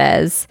whatever it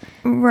is.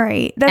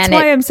 Right. That's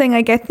why I'm saying,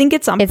 like, I think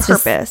it's on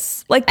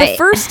purpose. Like, the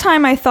first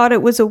time I thought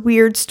it was a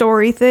weird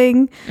story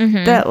thing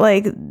that,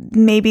 like,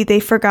 maybe they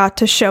forgot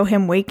to show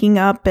him waking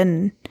up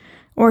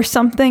or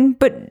something,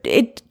 but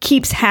it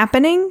keeps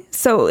happening.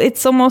 So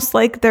it's almost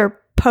like they're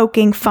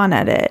poking fun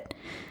at it.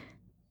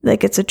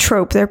 Like, it's a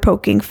trope they're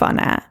poking fun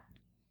at.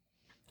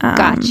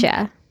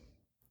 Gotcha.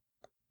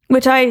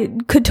 Which I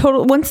could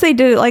once they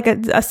did it like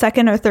a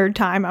second or third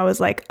time, I was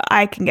like,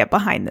 I can get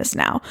behind this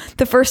now.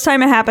 The first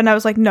time it happened, I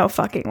was like, no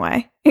fucking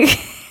way.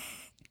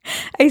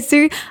 I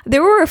see.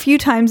 There were a few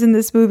times in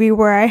this movie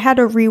where I had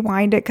to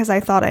rewind it because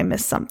I thought I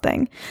missed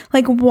something.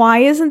 Like, why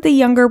isn't the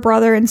younger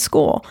brother in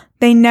school?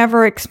 They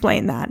never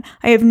explain that.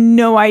 I have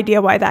no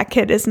idea why that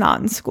kid is not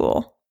in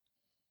school.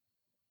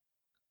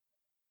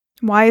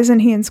 Why isn't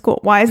he in school?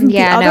 Why isn't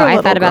the other little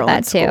I thought about girl that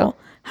in too. school?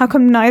 How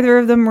come neither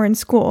of them were in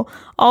school?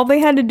 All they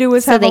had to do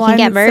was have a line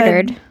that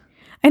said,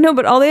 I know,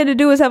 but all they had to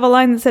do was have a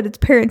line that said, it's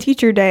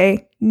parent-teacher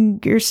day,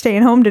 you're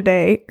staying home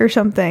today, or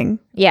something.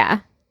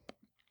 Yeah.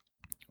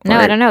 No,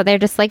 I don't know. They're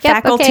just like,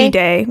 faculty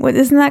day. What,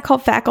 isn't that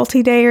called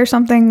faculty day or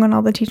something when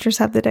all the teachers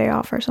have the day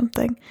off or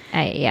something?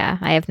 I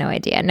have no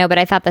idea. No, but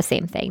I thought the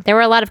same thing. There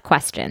were a lot of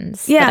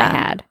questions that I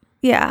had.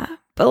 Yeah.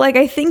 But like,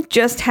 I think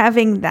just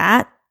having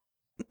that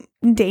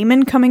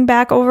Damon coming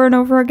back over and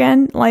over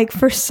again, like,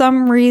 for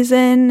some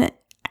reason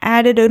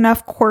added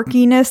enough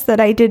quirkiness that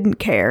I didn't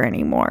care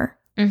anymore.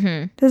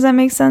 Does that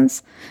make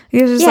sense?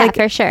 It's just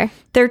for sure.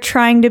 They're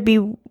trying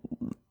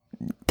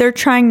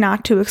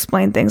not to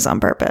explain things on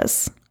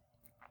purpose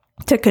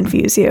to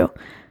confuse you,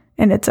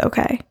 and it's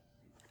okay.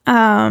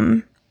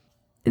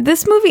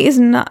 this movie is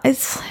not,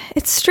 it's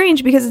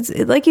strange because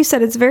it's like you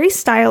said, it's very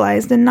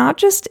stylized, and not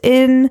just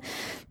in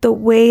the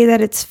way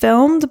that it's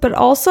filmed, but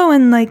also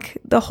in like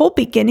the whole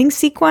beginning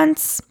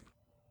sequence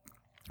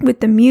with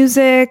the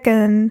music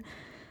and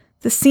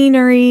the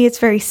scenery. It's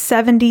very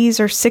 70s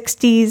or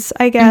 60s,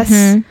 I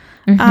guess.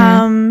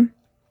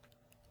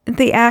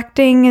 The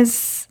acting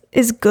is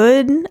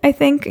good, I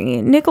think.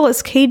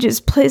 Nicolas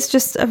Cage plays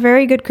just a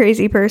very good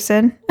crazy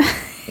person.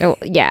 Oh,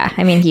 yeah.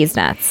 I mean, he's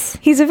nuts.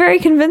 He's a very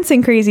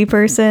convincing crazy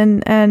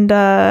person, and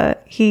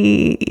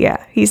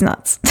he's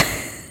nuts.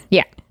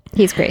 Yeah,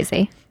 he's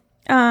crazy.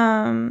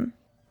 I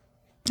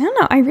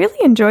don't know. I really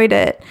enjoyed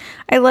it.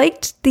 I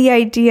liked the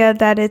idea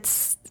that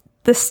it's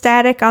the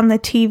static on the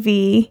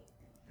TV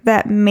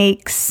that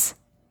makes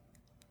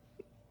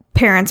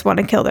parents want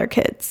to kill their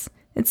kids.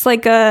 It's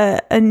like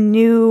a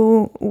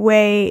new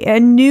way, a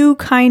new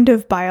kind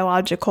of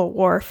biological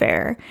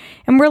warfare.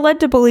 And we're led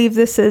to believe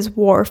this is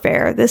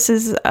warfare. This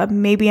is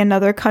maybe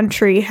another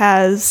country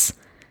has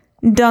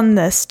done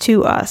this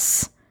to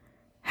us.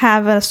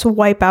 Have us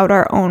wipe out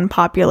our own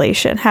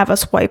population. Have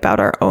us wipe out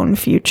our own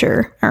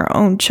future, our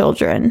own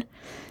children.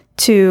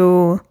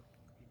 It's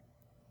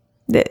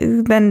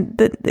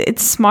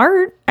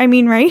smart. I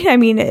mean, right? I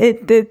mean,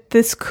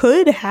 this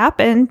could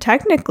happen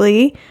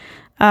technically.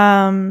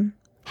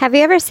 Have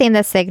you ever seen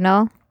The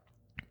Signal?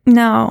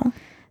 No.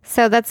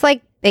 So that's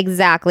like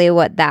exactly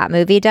what that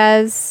movie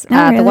does.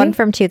 Really? The one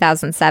from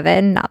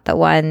 2007, not the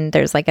one.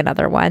 There's like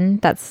another one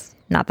that's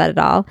not that at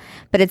all.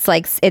 But it's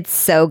like, it's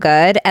so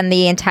good. And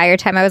the entire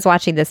time I was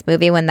watching this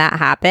movie, when that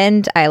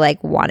happened, I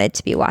like wanted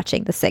to be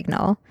watching The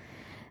Signal.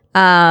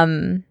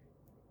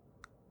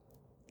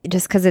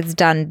 Just because it's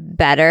done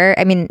better.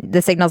 I mean,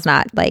 The Signal's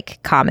not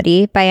like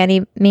comedy by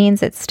any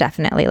means. It's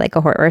definitely like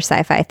a horror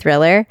sci-fi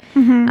thriller.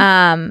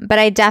 But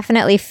I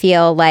definitely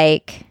feel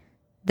like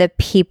the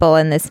people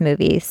in this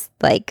movie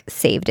like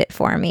saved it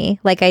for me.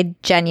 Like I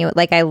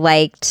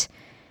liked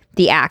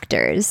the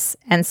actors,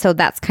 and so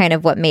that's kind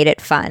of what made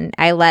it fun.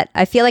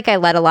 I feel like I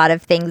let a lot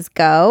of things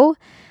go.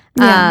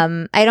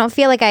 Yeah. I don't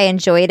feel like I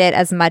enjoyed it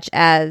as much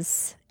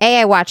as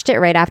I watched it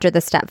right after The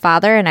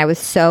Stepfather, and I was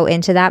so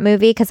into that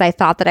movie because I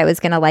thought that I was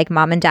going to like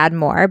Mom and Dad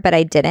more, but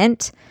I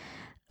didn't.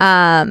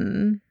 I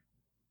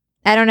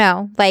don't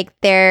know. Like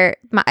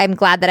I'm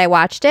glad that I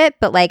watched it,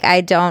 but like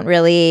I don't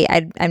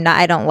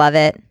love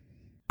it.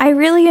 I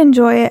really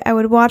enjoy it. I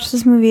would watch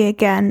this movie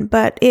again,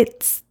 but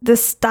the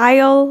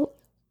style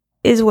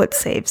is what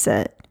saves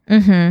it.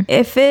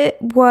 If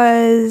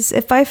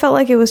I felt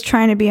like it was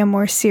trying to be a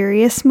more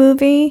serious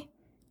movie,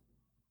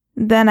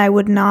 then I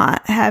would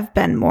not have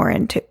been more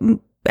into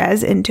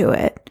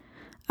it.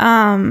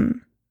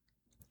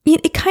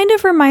 It kind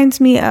of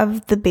reminds me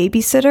of The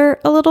Babysitter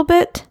a little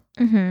bit.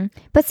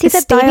 But see,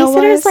 The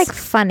Babysitter is like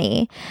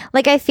funny.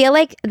 Like I feel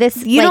like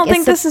this. You don't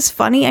think this is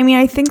funny? I mean,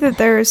 I think that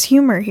there's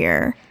humor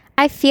here.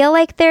 I feel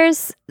like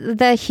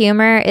the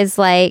humor is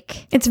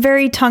like, it's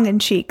very tongue in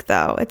cheek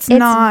though. It's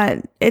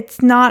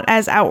not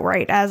as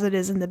outright as it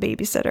is in The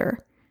Babysitter.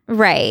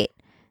 Right.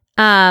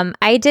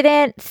 I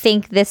didn't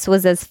think this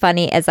was as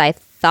funny as I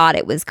thought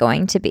it was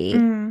going to be.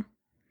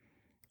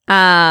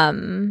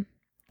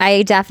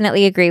 I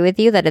definitely agree with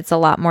you that it's a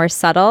lot more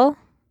subtle,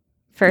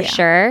 for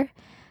sure.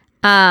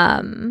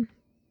 But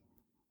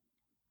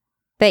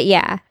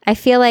yeah, I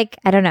feel like,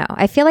 I don't know.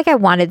 I feel like I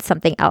wanted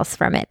something else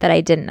from it that I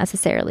didn't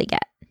necessarily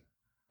get.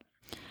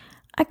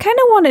 I kind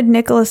of wanted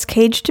Nicolas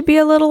Cage to be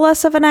a little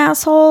less of an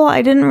asshole.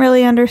 I didn't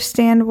really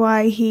understand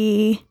why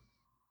he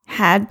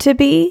had to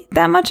be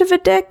that much of a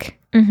dick.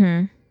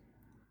 Going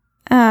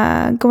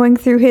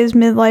through his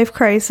midlife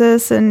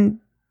crisis and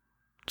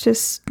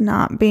just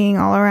not being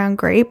all around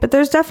great. But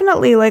there's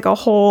definitely like a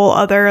whole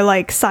other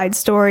like side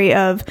story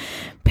of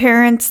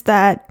parents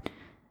that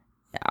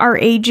are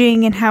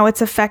aging and how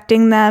it's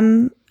affecting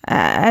them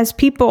as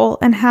people,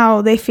 and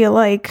how they feel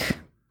like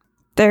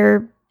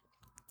they're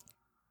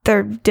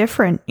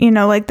different, you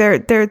know, like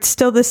they're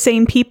still the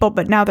same people,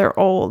 but now they're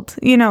old,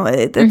 you know.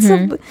 It's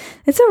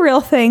a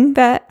real thing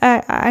that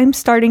I'm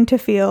starting to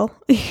feel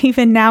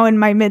even now in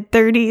my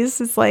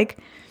mid-30s. It's like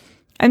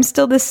I'm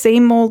still the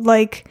same old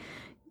like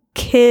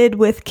kid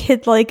with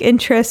kid-like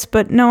interests,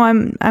 but no,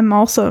 I'm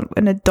also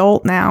an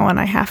adult now, and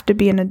I have to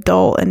be an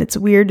adult, and it's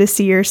weird to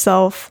see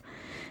yourself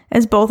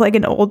as both like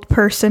an old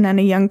person and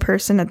a young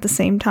person at the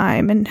same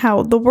time, and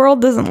how the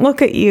world doesn't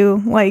look at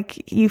you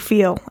like you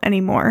feel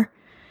anymore.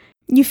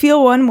 You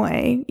feel one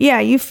way.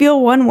 Yeah, you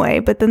feel one way,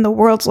 but then the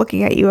world's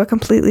looking at you a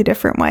completely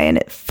different way, and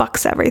it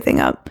fucks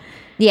everything up.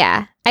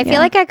 Yeah. I feel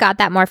like I got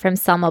that more from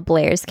Selma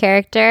Blair's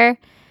character.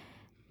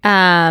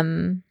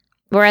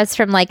 Whereas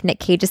from like Nick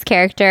Cage's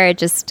character, it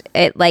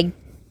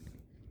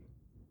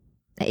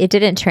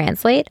didn't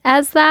translate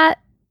as that.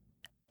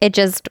 It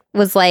just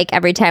was like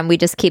every time we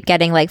just keep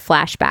getting like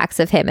flashbacks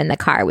of him in the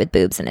car with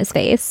boobs in his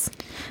face.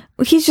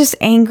 He's just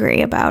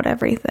angry about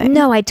everything.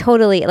 No, I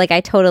totally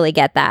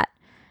get that.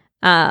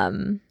 I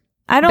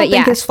don't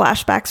think his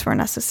flashbacks were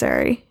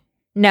necessary.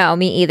 No,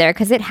 me either,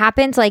 because it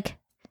happened like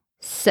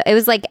So it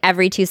was like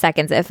every 2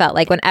 seconds. It felt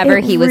like whenever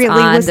It he was really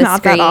on was the not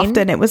screen. that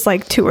often. It was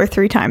like 2 or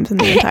 3 times in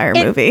the entire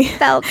movie.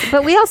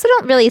 But we also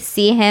don't really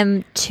see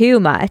him too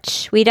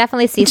much. We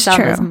definitely see It's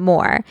Selma's true.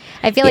 more.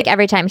 I feel like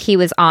every time he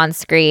was on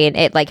screen,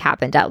 it like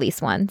happened at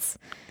least once.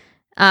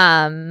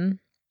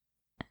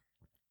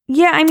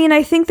 Yeah, I mean,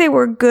 I think they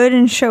were good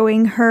in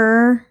showing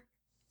hers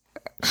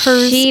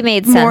She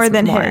made sense more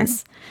than more.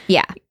 his.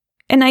 Yeah,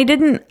 And I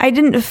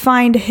didn't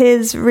find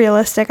his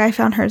realistic. I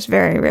found hers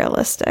very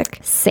realistic.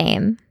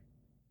 same.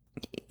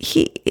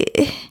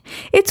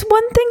 It's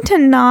one thing to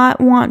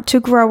not want to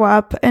grow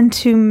up and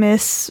to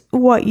miss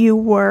what you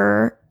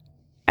were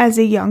as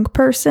a young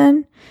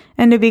person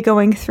and to be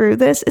going through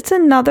this. It's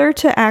another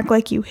to act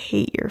like you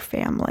hate your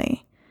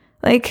family.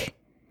 Like,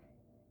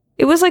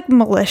 it was like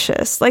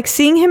malicious. Like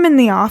seeing him in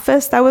the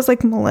office, that was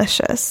like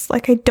malicious.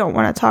 Like, I don't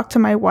want to talk to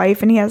my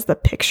wife, and he has the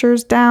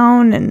pictures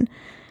down, and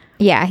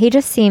Yeah, he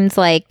just seems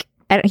like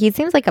he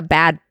seems like a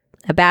bad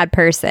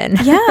person.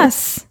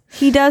 yes,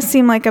 he does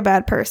seem like a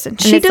bad person.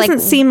 She it's like-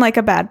 doesn't seem like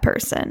a bad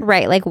person.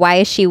 Right, like why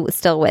is she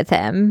still with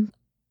him?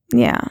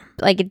 Yeah.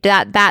 Like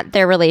that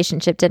their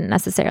relationship didn't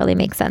necessarily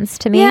make sense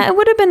to me. Yeah, it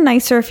would have been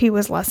nicer if he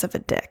was less of a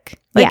dick.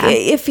 Like, Yeah.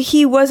 if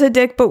he was a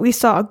dick, but we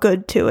saw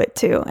good to it,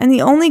 too. And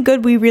the only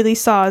good we really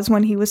saw is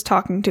when he was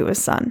talking to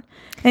his son.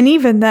 And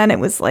even then, it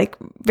was, like,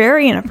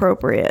 very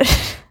inappropriate.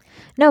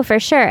 No, for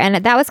sure. And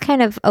that was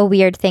kind of a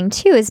weird thing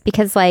too, is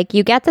because like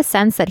you get the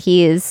sense that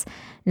he is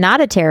not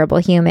a terrible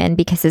human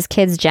because his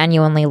kids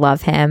genuinely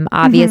love him.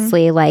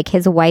 Obviously, like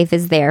his wife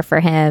is there for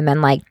him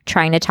and like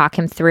trying to talk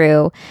him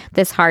through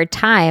this hard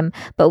time,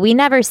 but we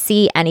never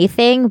see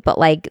anything but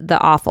like the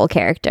awful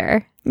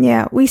character.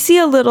 Yeah, we see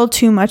a little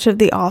too much of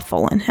the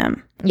awful in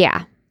him.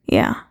 Yeah,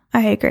 Yeah,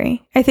 I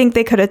agree. I think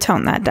they could have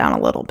toned that down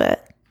a little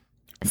bit.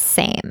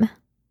 same.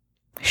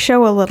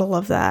 Show a little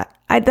of that.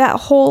 That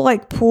whole,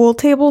 like, pool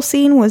table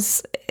scene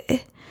was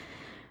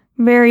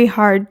very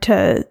hard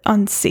to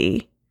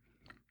unsee.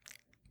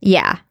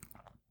 Yeah,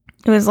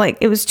 It was like,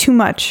 it was too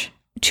much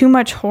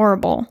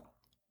horrible.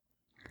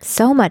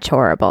 so much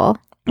horrible.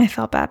 I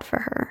felt bad for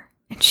her.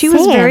 And she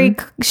was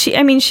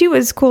she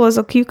was cool as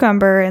a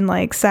cucumber and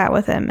like sat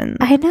with him and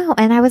I know.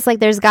 And I was like,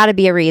 there's got to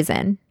be a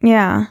reason.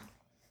 yeah.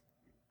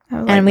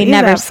 I was And we "Leave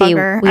never that see-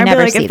 fucker." we I'd never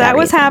be like, see if that that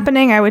was reason.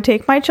 happening, I would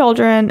take my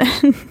children.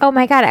 Oh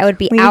my God, I would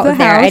be Leave out the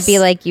there. I'd house. be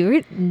like, you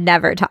would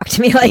never talk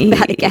to me like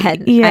that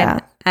again. Yeah.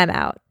 I'm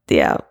out.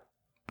 Yeah.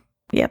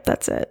 Yep,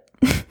 that's it.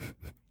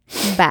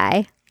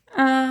 Bye.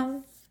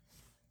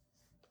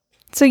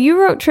 So you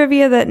wrote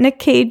trivia that Nick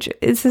Cage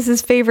this is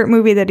his favorite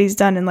movie that he's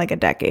done in like a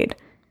decade.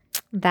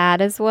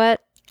 That is what.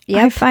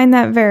 I Yep. find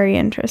that very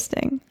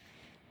interesting.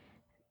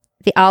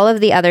 All of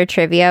the other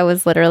trivia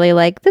was literally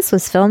like, this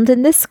was filmed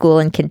in this school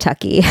in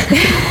Kentucky.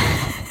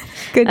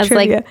 Good I was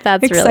like, trivia.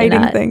 that's really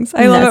exciting not things.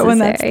 I love it when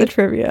that's necessary. the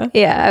trivia.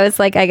 Yeah, I was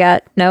like,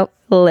 nope,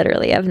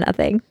 literally have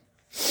nothing.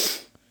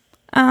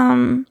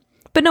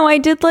 But no, I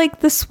did like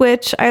the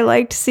switch. I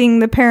liked seeing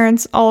the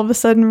parents all of a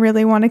sudden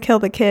really want to kill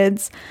the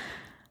kids.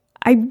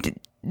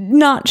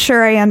 Not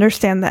sure I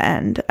understand the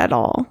end at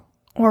all,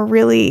 or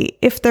really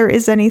if there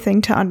is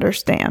anything to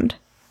understand.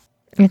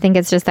 I think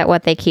it's just that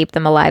what they keep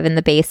them alive in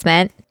the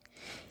basement,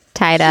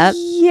 tied up.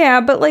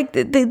 Yeah, but like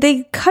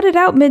they cut it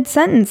out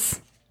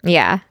mid-sentence.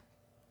 Yeah.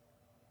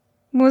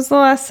 What was the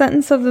last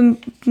sentence of the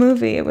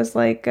movie? It was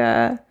like,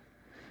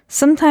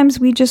 sometimes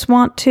we just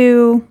want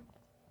to...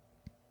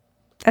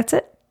 That's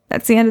it.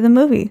 That's the end of the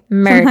movie.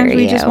 Murder Sometimes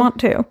we just you. want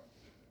to.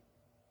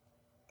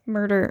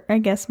 Murder, I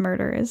guess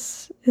murder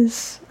is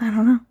I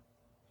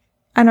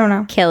don't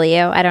know. Kill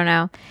you. I don't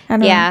know. I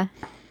don't Yeah.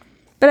 know.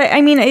 But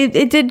I mean,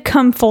 it did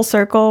come full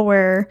circle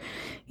where,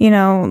 you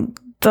know,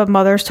 the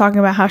mother's talking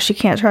about how she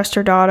can't trust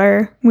her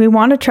daughter. We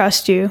want to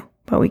trust you,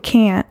 but we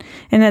can't.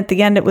 And at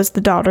the end, it was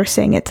the daughter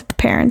saying it to the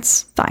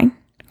parents. Fine.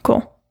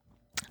 Cool.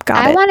 Got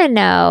I it. want to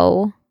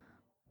know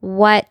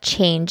what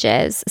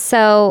changes.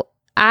 So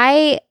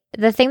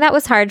the thing that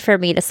was hard for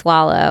me to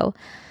swallow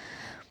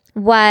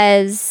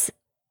was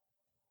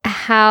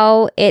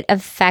how it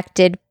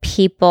affected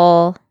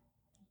people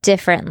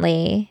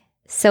differently.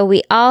 So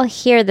we all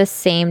hear the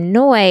same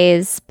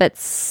noise, but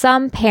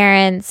some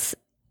parents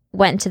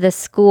went to the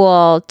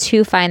school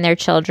to find their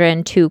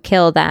children to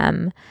kill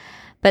them.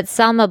 But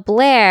Selma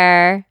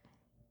Blair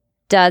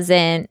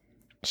doesn't.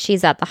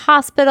 She's at the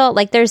hospital.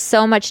 Like there's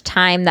so much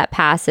time that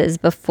passes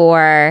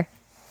before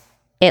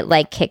it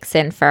like kicks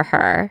in for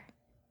her.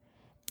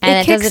 And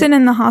it kicks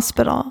in the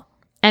hospital.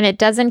 And it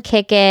doesn't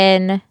kick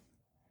in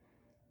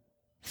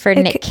for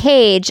Nick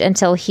Cage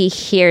until he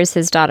hears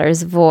his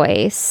daughter's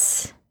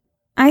voice.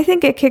 I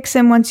think it kicks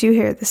in once you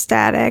hear the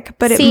static,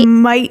 but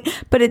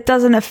it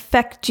doesn't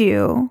affect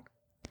you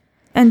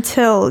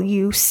until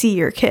you see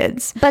your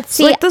kids. But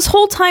So, like this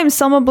whole time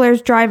Selma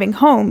Blair's driving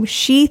home,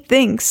 she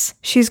thinks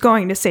she's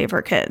going to save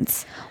her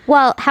kids.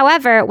 Well,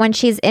 however, when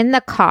she's in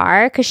the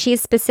car, because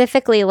she's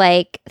specifically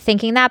like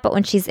thinking that, but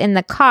when she's in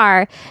the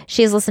car,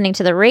 she's listening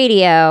to the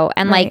radio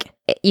and Right. like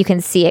you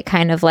can see it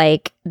kind of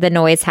like the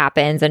noise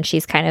happens and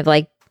she's kind of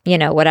like, you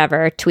know,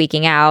 whatever,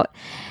 tweaking out.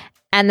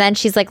 And then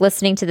she's like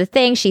listening to the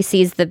thing. She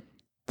sees the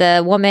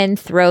the woman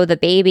throw the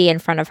baby in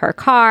front of her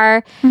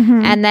car.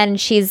 And then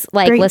she's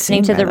like Great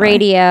listening scene, to by the the way.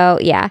 radio.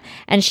 Yeah.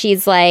 And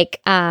she's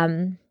like,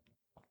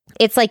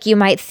 it's like you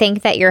might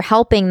think that you're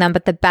helping them,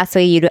 but the best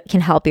way you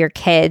can help your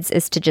kids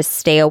is to just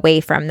stay away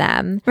from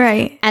them.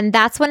 Right. And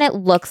that's when it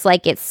looks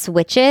like it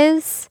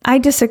switches I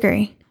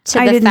disagree. to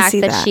I the didn't fact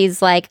see that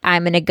she's like,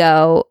 I'm going to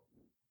go.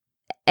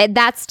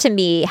 That's to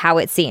me how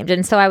it seemed.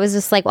 And so I was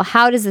just like, well,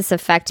 how does this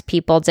affect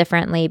people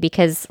differently?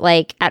 Because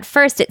like at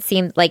first it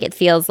seemed like it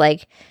feels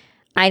like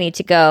I need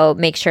to go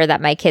make sure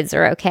that my kids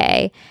are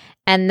okay.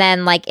 And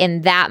then like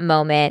in that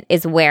moment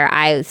is where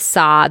I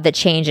saw the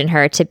change in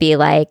her to be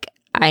like,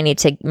 I need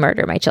to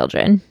murder my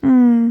children.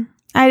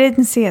 I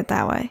didn't see it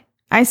that way.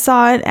 I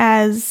saw it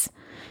as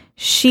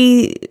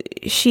she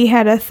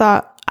had a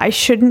thought, I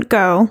shouldn't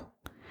go.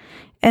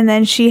 And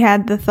then she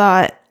had the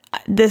thought,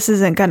 this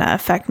isn't going to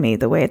affect me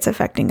the way it's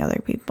affecting other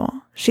people.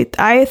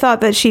 I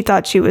thought that she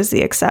thought she was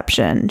the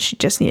exception. She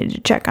just needed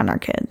to check on our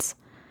kids.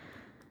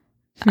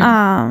 But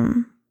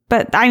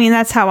I mean,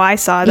 that's how I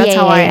saw it. That's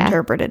how I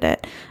interpreted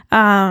it.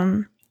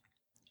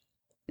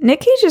 Nick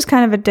Cage is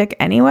kind of a dick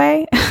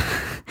anyway,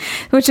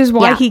 which is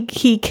why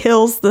he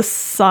kills the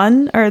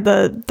son or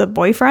the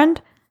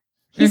boyfriend.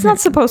 He's not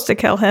supposed to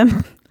kill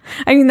him.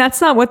 I mean,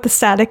 that's not what the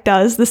static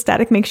does. The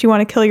static makes you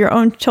want to kill your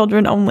own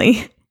children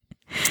only,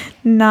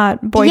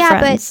 not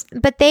boyfriends. Yeah,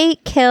 but they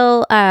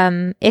kill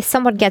if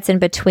someone gets in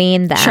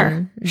between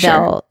them,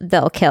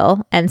 they'll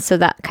kill. And so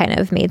that kind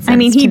of made sense. I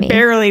mean, he to me.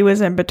 barely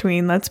was in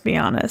between, let's be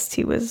honest.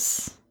 He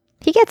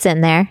gets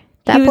in there.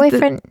 That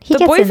boyfriend, he gets in there.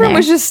 The boyfriend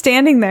was just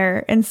standing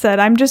there and said,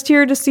 I'm just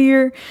here to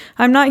see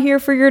I'm not here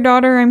for your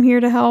daughter. I'm here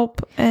to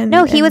help. And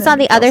no, he was on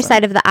the other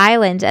side of the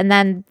island. And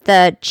then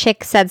the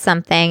chick said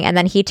something. And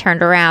then he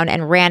turned around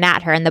and ran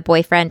at her. And the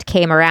boyfriend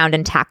came around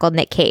and tackled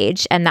Nick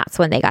Cage. And that's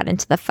when they got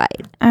into the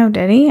fight. Oh,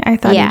 did he? I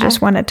thought he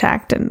just went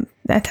attacked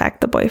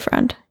the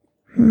boyfriend.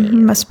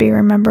 Must be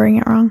remembering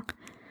it wrong.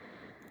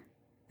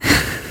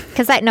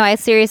 Because I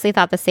seriously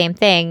thought the same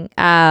thing.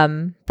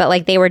 But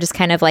like they were just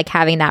kind of like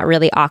having that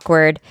really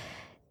awkward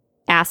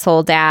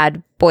asshole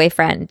dad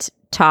boyfriend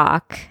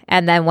talk.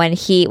 And then when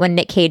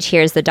Nick Cage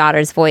hears the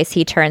daughter's voice,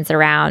 he turns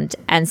around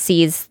and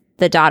sees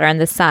the daughter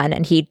and the son,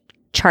 and he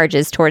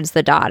charges towards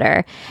the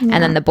daughter. And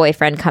then the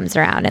boyfriend comes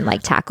around and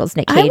like tackles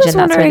Nick Cage, and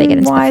that's where they get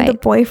into the fight. Why the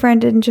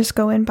boyfriend didn't just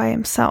go in by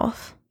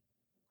himself?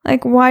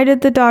 Like, why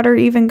did the daughter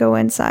even go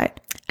inside?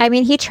 I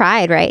mean, he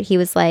tried, right? He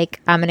was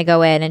like, I'm going to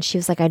go in. And she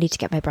was like, I need to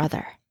get my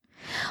brother.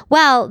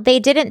 Well, they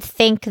didn't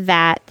think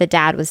that the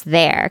dad was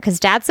there because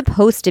dad's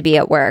supposed to be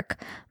at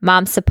work.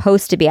 Mom's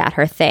supposed to be at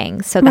her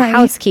thing. So the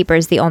housekeeper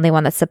is the only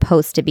one that's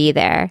supposed to be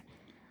there.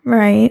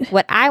 Right.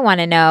 What I want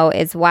to know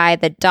is why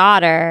the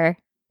daughter,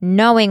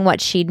 knowing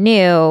what she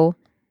knew,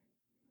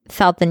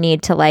 felt the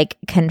need to like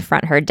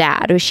confront her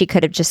dad, or she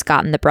could have just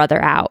gotten the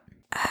brother out.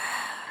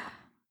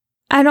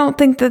 I don't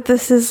think that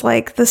this is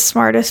like the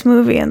smartest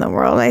movie in the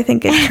world. I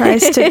think it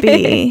tries to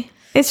be.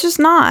 It's just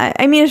not.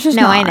 I mean, it's just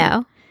not. No, I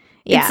know.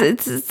 Yeah.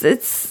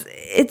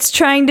 It's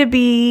trying to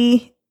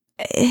be.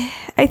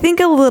 I think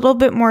a little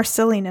bit more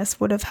silliness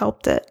would have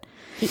helped it.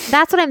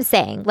 That's what I'm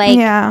saying. Like,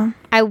 yeah.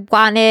 I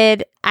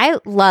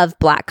love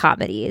black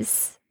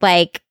comedies.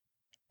 Like,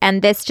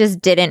 and this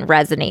just didn't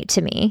resonate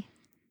to me,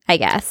 I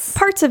guess.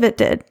 Parts of it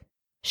did.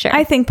 Sure.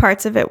 I think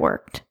parts of it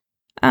worked.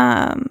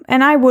 And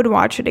I would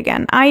watch it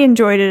again. I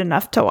enjoyed it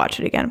enough to watch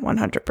it again,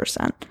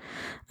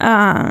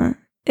 100%.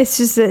 It's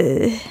just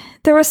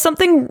there was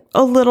something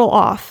a little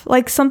off.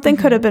 Like something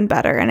could have been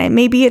better, and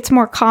maybe it's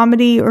more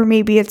comedy, or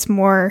maybe it's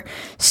more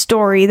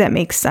story that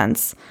makes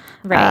sense,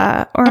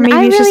 right? Or and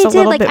maybe it's just a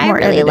little bit more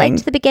editing. I really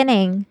liked the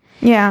beginning.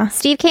 Yeah,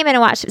 Steve came in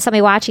and saw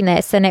me watching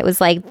this, and it was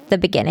like the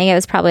beginning. It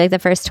was probably like the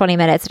first 20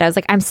 minutes, and I was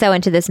like, I'm so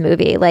into this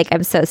movie. Like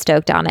I'm so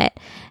stoked on it,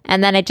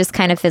 and then it just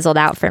kind of fizzled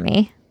out for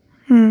me.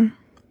 I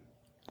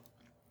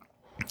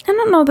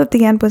don't know that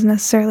the end was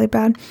necessarily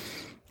bad.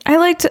 I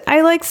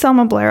liked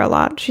Selma Blair a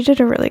lot. She did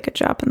a really good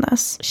job in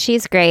this.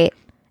 She's great.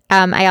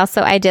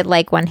 I did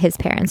like when his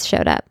parents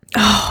showed up.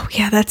 Oh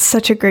yeah, that's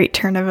such a great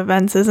turn of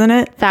events, isn't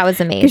it? That was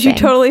amazing. Because you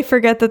totally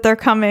forget that they're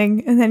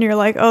coming, and then you're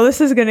like, oh,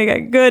 this is gonna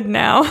get good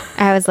now.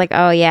 I was like,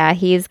 oh yeah,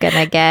 he's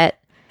gonna get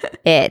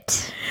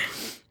it.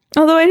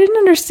 Although I didn't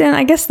understand,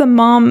 I guess the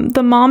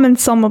mom and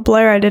Selma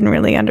Blair, I didn't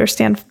really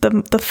understand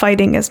the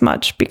fighting as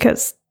much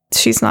because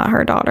she's not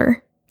her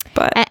daughter.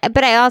 But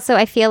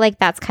I feel like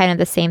that's kind of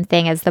the same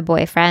thing as the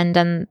boyfriend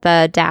and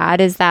the dad,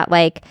 is that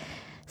like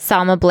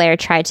Selma Blair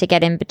tried to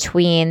get in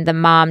between the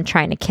mom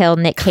trying to kill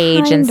Nick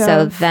Cage,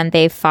 so then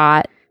they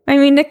fought. I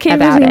mean, Nick Cage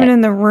wasn't even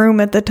in the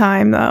room at the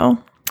time, though.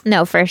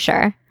 No, for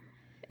sure.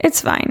 It's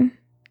fine.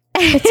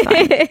 It's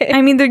fine.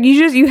 I mean,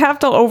 you have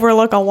to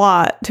overlook a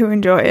lot to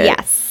enjoy it.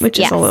 Yes, which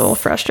is a little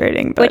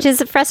frustrating. Which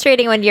is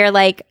frustrating when you're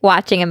like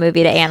watching a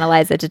movie to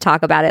analyze it to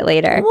talk about it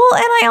later. Well,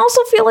 and I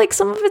also feel like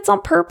some of it's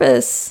on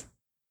purpose.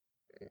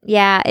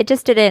 Yeah, it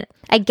just didn't.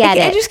 I get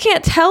it. I just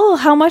can't tell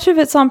how much of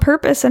it's on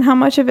purpose and how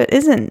much of it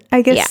isn't.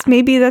 I guess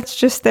maybe that's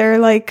just their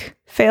like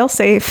fail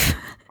safe.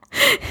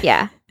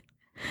 Yeah.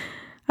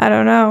 I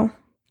don't know.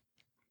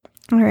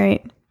 All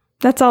right.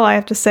 That's all I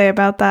have to say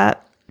about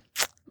that.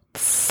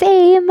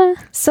 Same.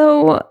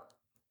 So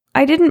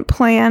I didn't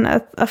plan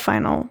a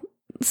final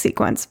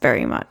sequence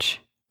very much,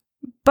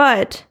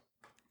 but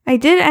I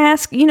did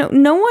ask,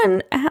 no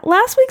one,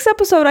 last week's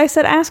episode, I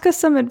said, ask us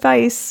some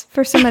advice,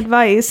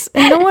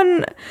 and no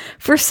one,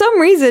 for some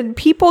reason,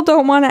 people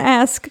don't want to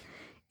ask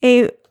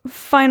a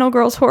Final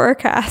Girls horror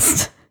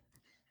cast,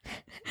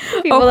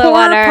 People a don't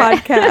want horror our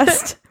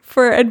podcast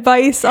for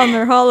advice on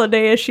their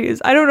holiday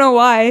issues. I don't know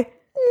why.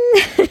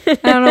 I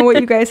don't know what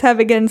you guys have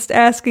against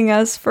asking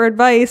us for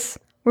advice.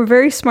 We're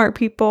very smart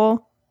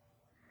people.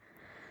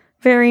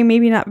 Very,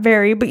 maybe not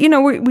very, but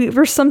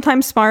we're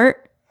sometimes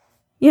smart,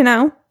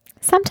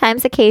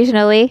 Sometimes,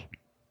 occasionally.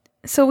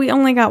 So we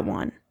only got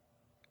one.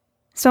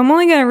 So I'm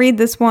only going to read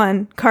this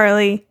one,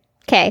 Carly.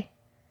 Okay.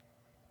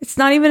 It's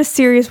not even a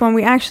serious one.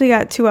 We actually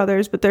got two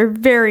others, but they're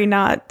very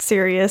not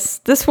serious.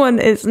 This one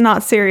is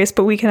not serious,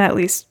 but we can at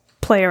least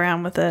play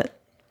around with it.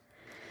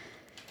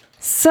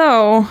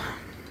 So,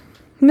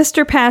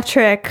 Mr.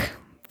 Patrick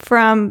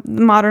from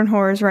the Modern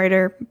Horrors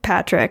writer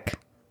Patrick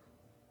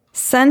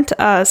sent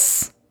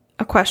us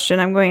a question.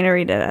 I'm going to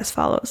read it as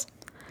follows.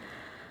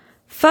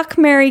 Fuck,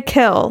 marry,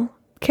 kill.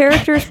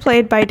 Characters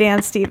played by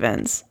Dan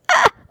Stevens.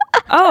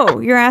 Oh,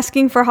 you're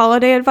asking for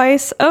holiday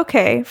advice?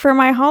 Okay, for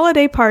my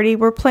holiday party,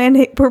 we're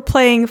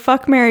playing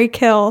Fuck, marry,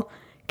 kill.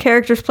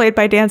 Characters played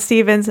by Dan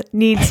Stevens.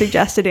 Need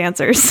suggested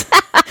answers.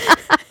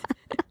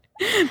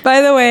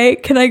 By the way,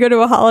 can I go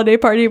to a holiday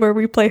party where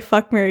we play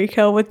Fuck, marry,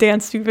 kill with Dan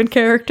Stevens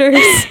characters?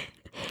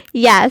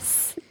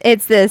 Yes,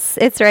 it's this.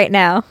 It's right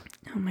now.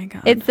 Oh my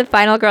god. It's the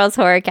Final Girls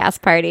horror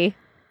cast party.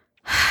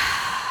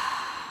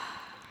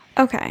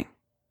 Okay.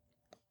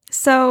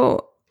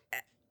 So,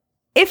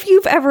 if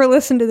you've ever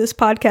listened to this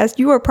podcast,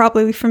 you are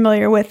probably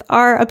familiar with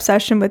our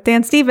obsession with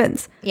Dan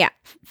Stevens. Yeah.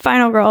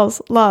 Final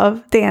Girls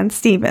love Dan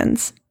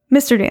Stevens.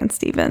 Mr. Dan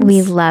Stevens.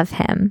 We love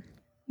him.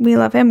 We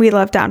love him. We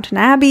love Downton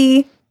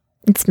Abbey.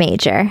 It's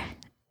major.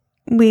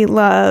 We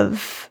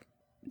love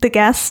The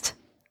Guest.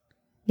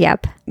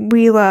 Yep.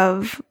 We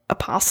love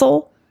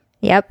Apostle.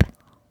 Yep.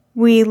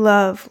 We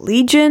love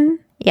Legion.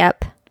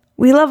 Yep.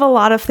 We love a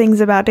lot of things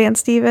about Dan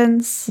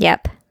Stevens.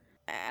 Yep.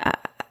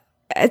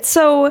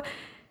 So,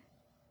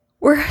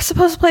 we're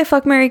supposed to play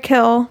Fuck, marry,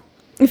 kill.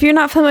 If you're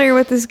not familiar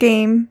with this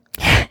game,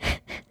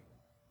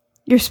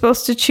 you're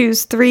supposed to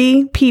choose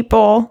 3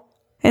 people,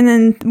 and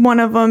then one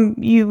of them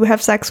you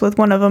have sex with,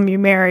 one of them you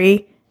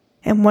marry,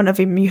 and one of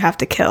them you have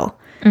to kill.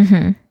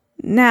 Mm-hmm.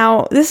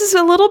 Now, this is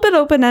a little bit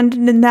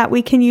open-ended in that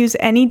we can use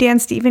any Dan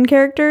Stevens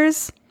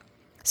characters.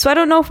 So I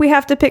don't know if we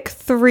have to pick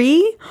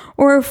 3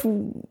 or if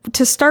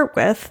to start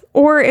with,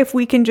 or if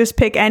we can just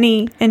pick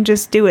any and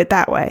just do it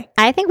that way.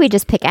 I think we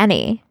just pick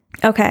any.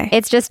 Okay.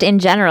 It's just in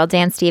general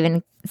Dan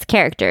Stevens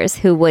characters.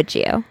 Who would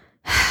you?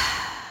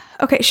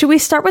 Okay, should we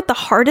start with the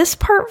hardest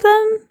part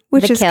then?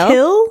 Which The is kill?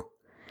 kill?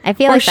 I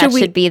feel Or like that should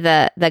we- should be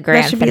the That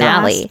grand should be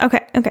finale. last.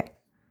 Okay.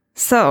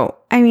 So,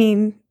 I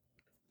mean,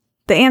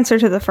 the answer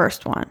to the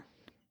first one.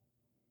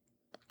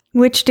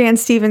 Which Dan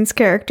Stevens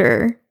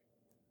character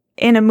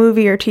in a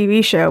movie or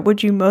TV show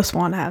would you most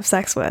want to have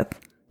sex with?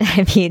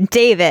 I mean,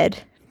 David.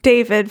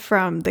 David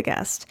from The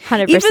Guest.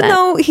 100%. Even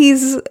though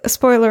he's,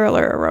 spoiler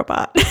alert, a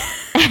robot.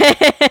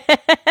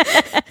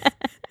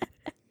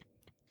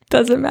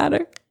 Doesn't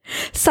matter.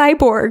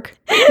 Cyborg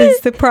is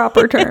the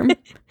proper term.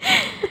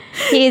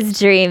 He's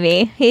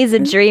dreamy. He's a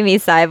dreamy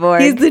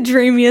cyborg. He's the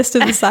dreamiest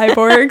of the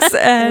cyborgs,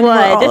 and we're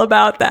Would. all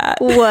about that.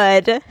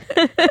 Would.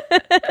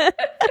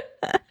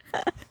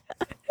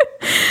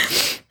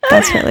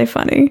 That's really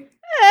funny.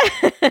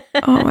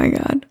 Oh my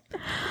god.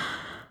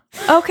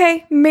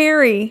 Okay,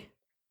 Mary.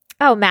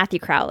 Oh, Matthew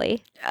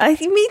Crowley. Me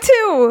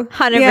too.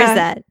 100%.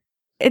 Yeah,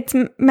 it's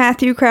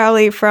Matthew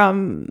Crowley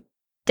from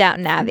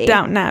Downton Abbey.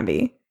 Downton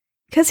Abbey.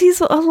 Because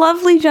he's a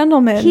lovely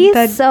gentleman.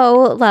 He's so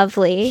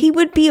lovely. He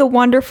would be a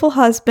wonderful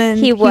husband.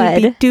 He would.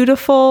 He'd be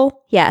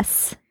dutiful.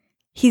 Yes.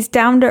 He's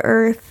down to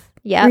earth.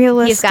 Yep.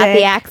 Realistic. He's got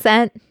the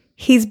accent.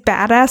 He's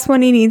badass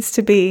when he needs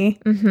to be.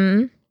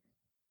 Mm-hmm.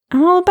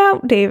 I'm all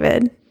about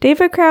David.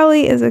 David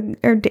Crowley is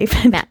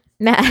David.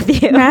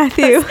 Matthew.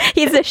 Matthew.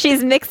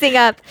 She's mixing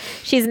up.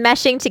 She's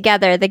meshing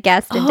together The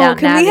Guest and Oh, Downton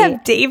can Abbey. we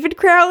have David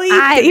Crowley?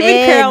 I'm David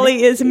in.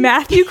 Crowley is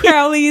Matthew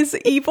Crowley's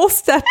evil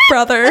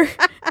stepbrother.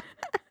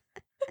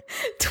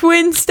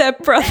 Twin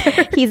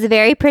stepbrother. He's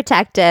very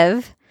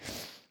protective.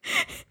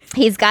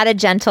 He's got a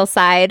gentle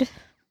side.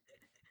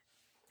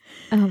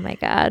 Oh my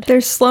god.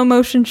 There's slow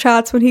motion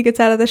shots when he gets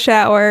out of the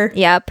shower.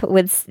 Yep,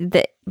 with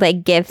the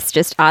gifts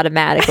just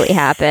automatically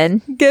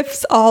happen.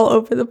 Gifts all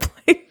over the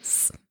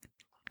place.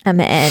 I'm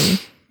in.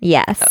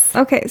 Yes.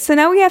 Okay, so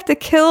now we have to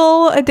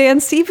kill a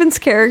Dan Stevens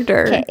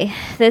character. Okay,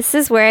 this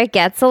is where it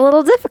gets a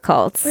little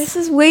difficult. This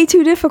is way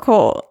too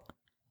difficult.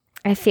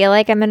 I feel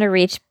like I'm gonna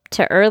reach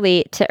to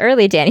early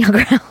Daniel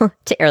Crowley.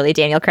 To early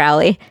Daniel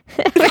Crowley.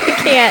 I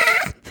can't.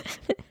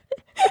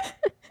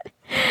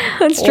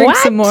 Let's drink What?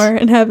 some more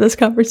and have this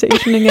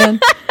conversation again.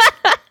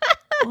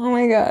 Oh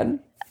my god.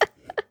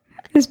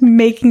 Just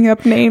making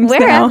up names Where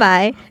now. am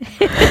I?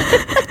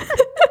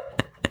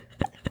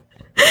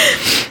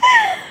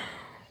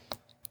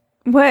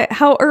 What?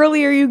 How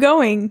early are you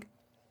going?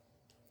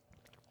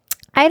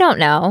 I don't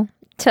know.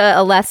 To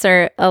a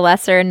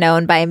lesser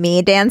known by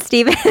me, Dan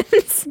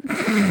Stevens.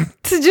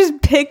 To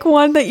just pick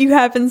one that you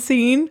haven't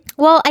seen?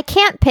 Well, I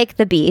can't pick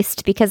The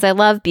Beast because I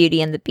love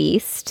Beauty and the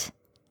Beast.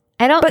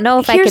 I don't know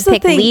if I could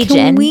pick Legion.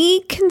 Can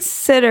we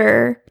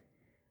consider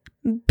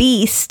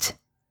Beast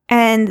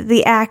and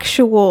the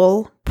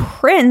actual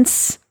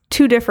Prince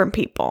two different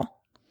people?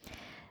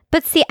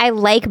 But see, I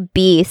like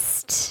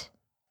Beast.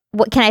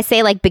 What can I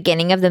say? Like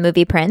beginning of the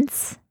movie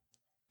Prince?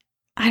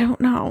 I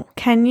don't know.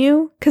 Can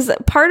you? Because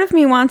part of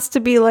me wants to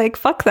be like,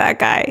 fuck that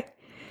guy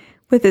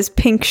with his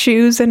pink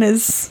shoes and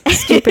his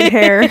stupid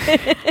hair.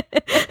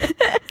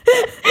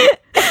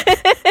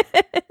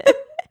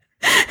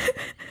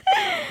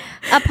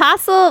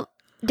 Apostle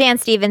Dan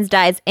Stevens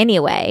dies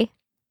anyway.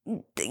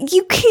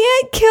 You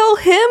can't kill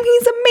him.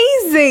 He's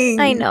amazing.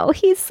 I know.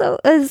 He's so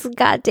his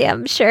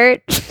goddamn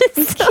shirt.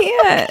 You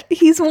can't.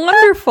 He's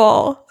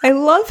wonderful. I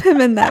love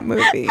him in that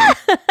movie.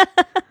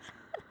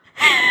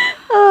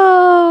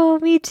 Oh,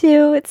 me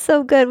too. It's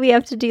so good. We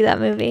have to do that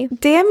movie.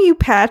 Damn you,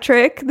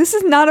 Patrick. This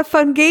is not a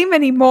fun game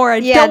anymore. I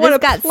don't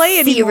want to play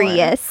it anymore.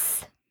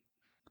 Serious.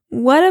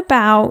 What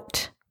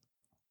about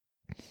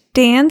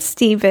Dan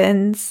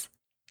Stevens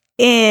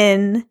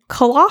in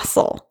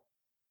Colossal?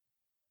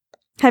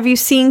 Have you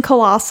seen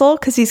Colossal?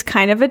 Because he's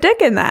kind of a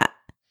dick in that.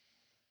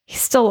 He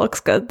still looks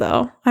good,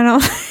 though. I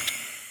don't...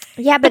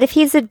 Yeah, but if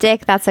he's a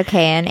dick, that's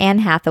okay. And Anne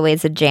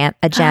Hathaway's a gem.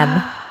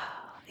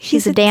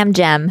 She's a damn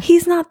gem.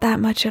 He's not that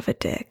much of a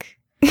dick.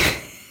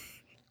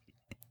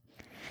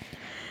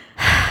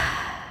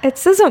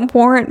 It doesn't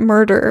warrant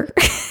murder.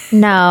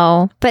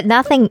 No, but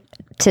nothing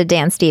to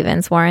Dan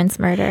Stevens warrants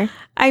murder.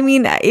 I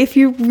mean, if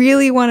you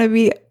really want to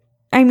be...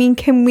 I mean,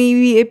 can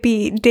it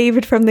be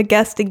David from The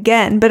Guest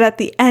again, but at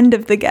the end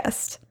of The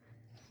Guest?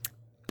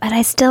 But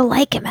I still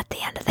like him at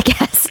the end of The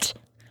Guest.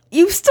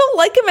 You still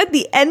like him at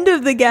the end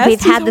of The Guest?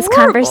 We've had this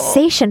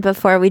conversation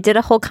before. We did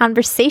a whole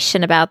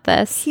conversation about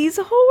this. He's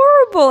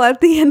horrible at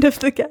the end of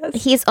The Guest.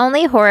 He's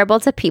only horrible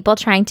to people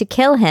trying to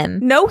kill him.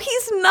 No,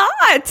 he's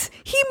not.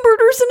 He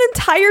murders an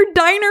entire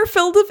diner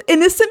filled of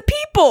innocent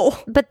people.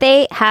 But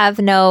they have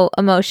no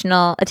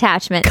emotional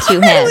attachment to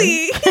him.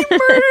 He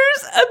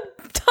murders a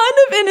ton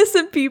of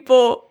innocent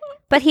people.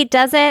 But he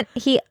doesn't.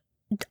 You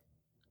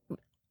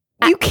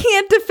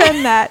can't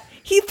defend that.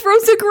 He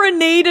throws a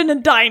grenade in a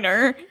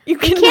diner. You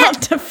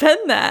cannot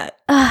defend that.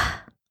 I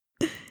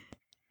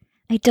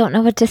don't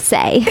know what to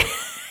say.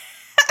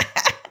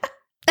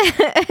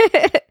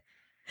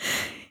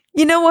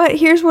 You know what?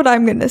 Here's what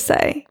I'm going to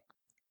say.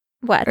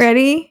 What?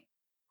 Ready?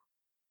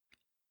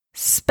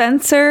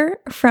 Spencer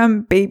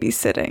from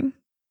Babysitting.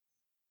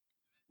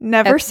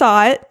 Never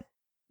saw it.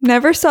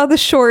 Never saw the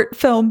short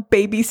film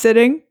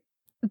Babysitting.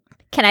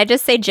 Can I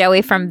just say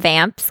Joey from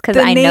Vamps? Because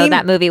I know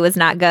that movie was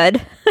not good.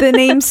 The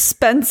name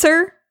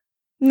Spencer,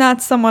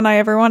 not someone I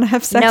ever want to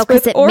have sex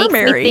with or marry. No, because it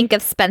makes me think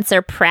of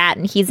Spencer Pratt,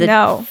 and he's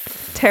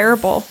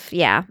terrible.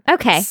 Yeah.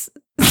 Okay.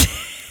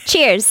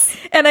 Cheers.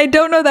 And I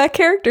don't know that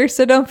character,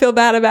 so don't feel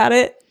bad about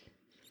it.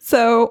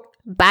 So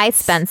bye,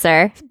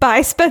 Spencer.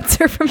 Bye,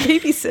 Spencer from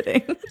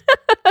Babysitting.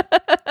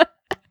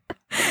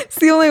 It's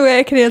the only way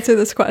I can answer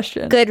this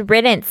question. Good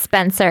riddance,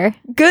 Spencer.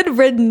 Good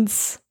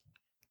riddance.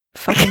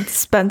 Fucking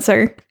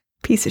Spencer.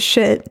 Piece of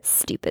shit.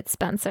 Stupid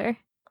Spencer.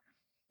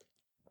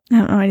 I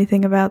don't know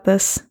anything about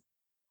this.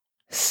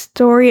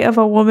 Story of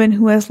a woman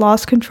who has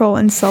lost control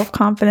and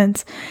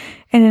self-confidence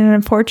in an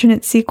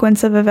unfortunate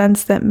sequence of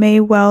events that may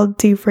well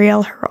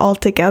derail her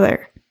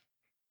altogether.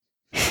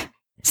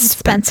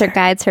 Spencer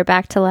guides her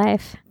back to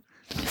life.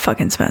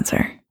 Fucking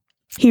Spencer.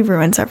 He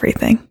ruins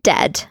everything.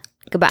 Dead.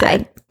 Goodbye.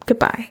 Dead.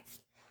 Goodbye.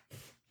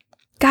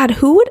 God,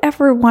 who would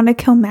ever want to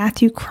kill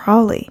Matthew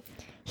Crawley?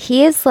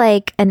 He is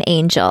like an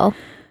angel.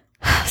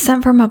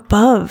 Sent from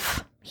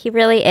above. He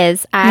really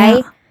is.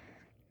 I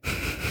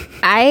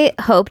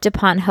hoped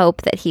upon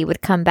hope that he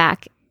would come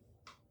back.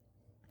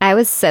 I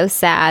was so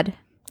sad.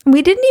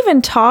 We didn't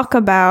even talk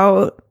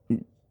about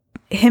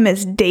him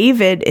as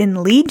David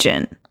in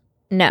Legion.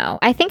 No,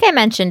 I think I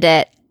mentioned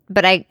it,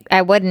 but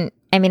I wouldn't.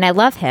 I mean, I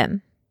love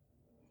him.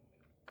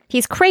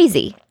 He's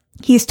crazy.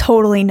 He's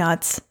totally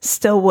nuts.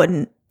 Still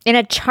wouldn't. In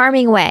a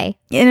charming way.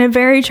 In a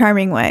very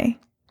charming way.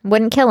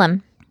 Wouldn't kill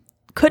him.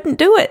 Couldn't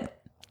do it.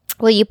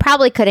 Well, you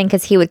probably couldn't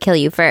because he would kill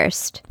you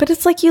first. But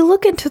it's like you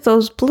look into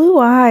those blue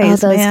eyes,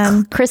 those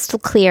man. Crystal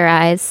clear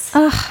eyes.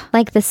 Ugh.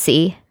 Like the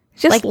sea.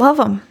 Just love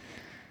him.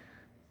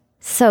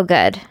 So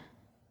good.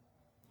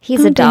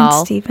 He's a doll.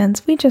 Dan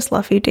Stevens. We just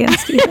love you, Dan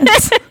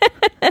Stevens.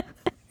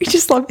 We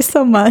just love you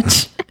so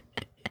much.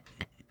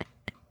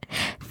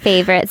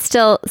 Favorite.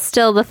 Still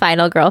the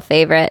final girl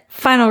favorite.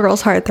 Final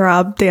girl's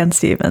heartthrob, Dan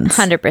Stevens.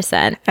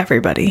 100%.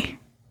 Everybody.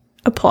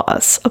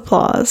 Applause.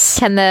 Applause.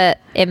 Can the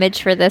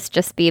image for this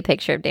just be a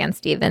picture of Dan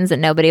Stevens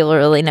and nobody will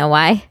really know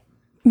why?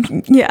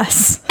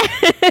 Yes.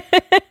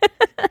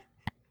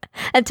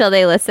 Until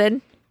they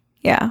listen?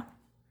 Yeah.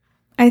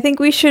 I think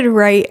we should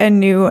write a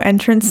new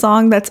entrance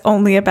song that's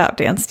only about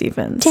Dan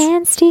Stevens.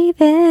 Dan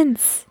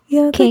Stevens.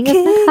 You're King the of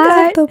king the of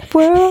heart. the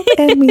world,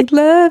 and we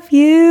love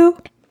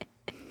you.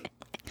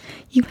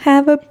 You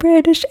have a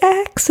British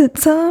accent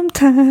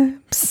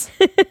sometimes.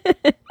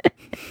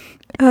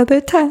 Other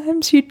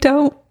times you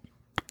don't.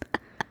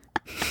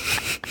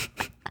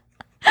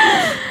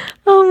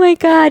 Oh my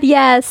God,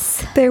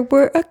 yes. There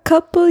were a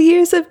couple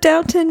years of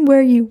Downton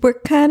where you were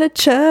kind of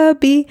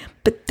chubby,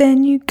 but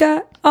then you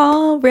got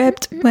all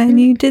ripped when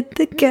you did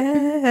the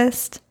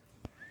guest.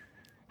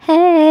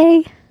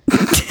 Hey.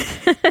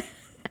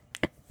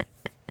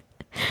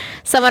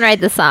 Someone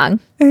write the song.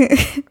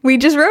 We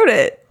just wrote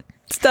it.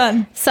 It's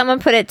done.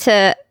 Someone put it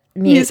to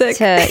Music.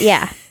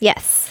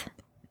 Yes.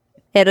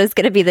 It was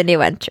going to be the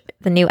new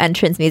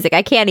entrance music.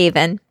 I can't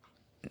even.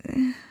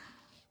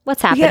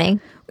 What's happening?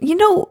 Yeah. You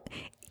know,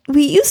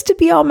 we used to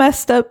be all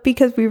messed up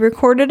because we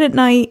recorded at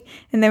night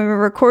and then we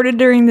recorded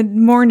during the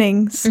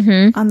mornings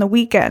on the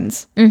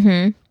weekends.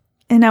 Mm-hmm.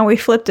 And now we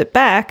flipped it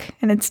back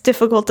and it's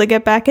difficult to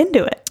get back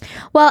into it.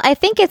 Well, I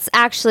think it's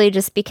actually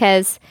just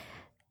because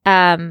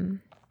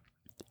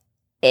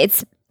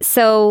it's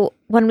so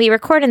when we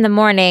record in the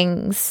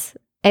mornings,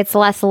 it's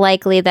less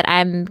likely that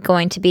I'm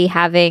going to be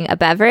having a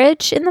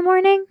beverage in the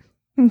morning.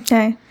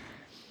 Okay.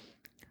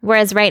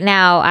 Whereas right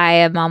now I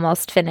am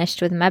almost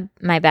finished with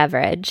my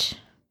beverage.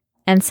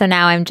 And so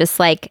now I'm just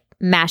like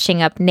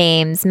mashing up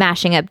names,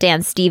 mashing up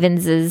Dan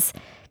Stevens's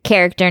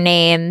character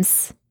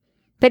names.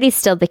 But he's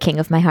still the king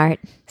of my heart.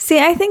 See,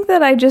 I think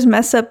that I just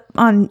mess up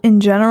in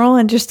general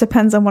and just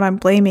depends on what I'm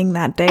blaming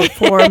that day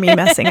for me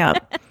messing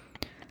up.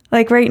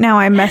 Like right now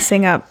I'm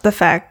messing up the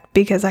fact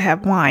because I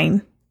have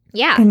wine.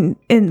 Yeah. And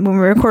when we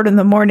record in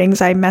the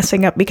mornings, I'm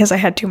messing up because I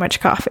had too much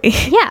coffee.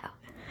 Yeah.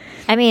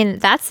 I mean,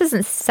 that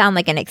doesn't sound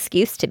like an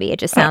excuse to me. It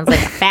just sounds like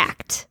a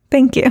fact.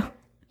 Thank you.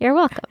 You're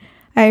welcome.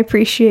 I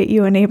appreciate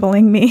you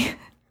enabling me.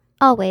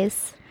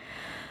 Always.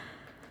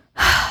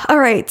 All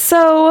right.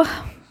 So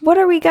what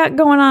are we got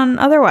going on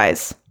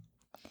otherwise?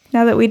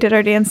 Now that we did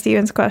our Dan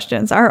Stevens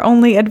questions, our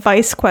only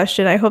advice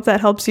question. I hope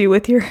that helps you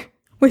with your game,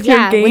 with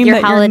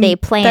your holiday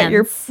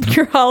plans.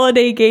 Your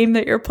holiday game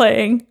that you're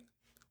playing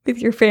with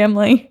your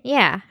family.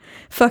 Yeah.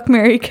 Fuck,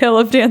 marry, kill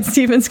of Dan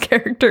Stevens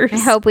characters. I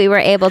hope we were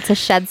able to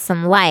shed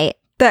some light.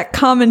 That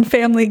common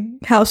family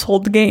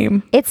household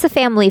game. It's a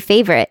family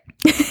favorite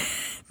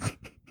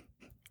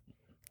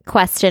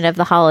question of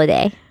the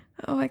holiday.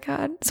 Oh my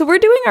God. So we're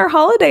doing our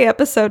holiday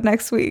episode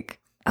next week.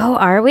 Oh,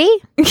 are we?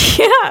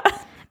 Yeah.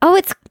 Oh,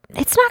 it's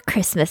not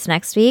Christmas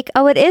next week.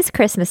 Oh, it is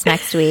Christmas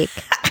next week.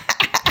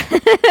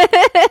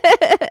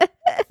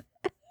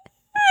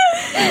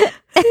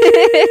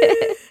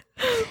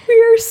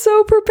 We are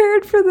so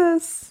prepared for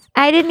this.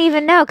 I didn't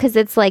even know because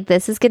it's like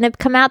this is going to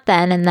come out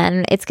then and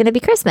then it's going to be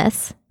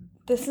Christmas.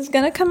 This is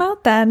going to come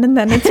out then and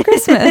then it's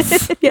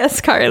Christmas.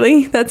 Yes,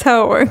 Carly. That's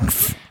how it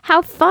works.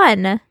 How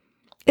fun.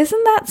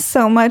 Isn't that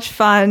so much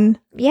fun?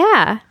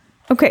 Yeah.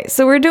 Okay,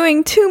 so we're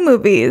doing 2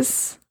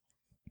 movies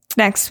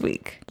next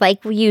week.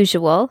 Like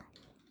usual.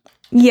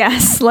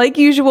 Yes, like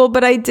usual,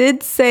 but I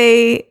did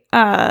say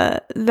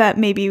that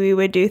maybe we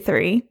would do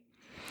 3.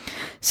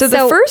 So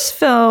the first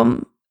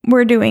film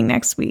we're doing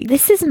next week.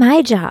 This is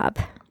my job.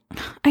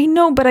 I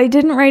know, but I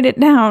didn't write it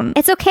down.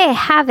 It's okay. I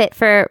have it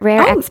for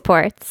rare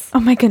exports. Oh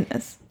my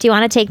goodness. Do you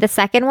want to take the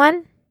second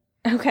one?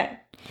 Okay.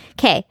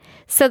 Okay.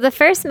 So the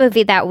first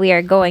movie that we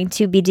are going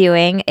to be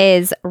doing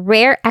is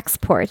Rare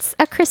Exports,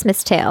 A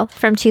Christmas Tale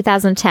from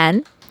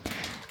 2010.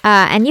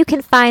 And you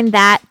can find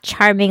that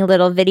charming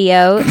little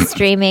video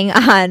streaming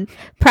on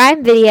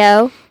Prime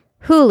Video,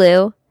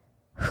 Hulu,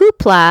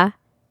 Hoopla,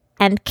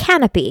 and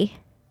Canopy.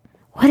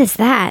 What is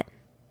that?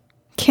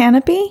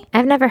 Canopy?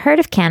 I've never heard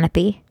of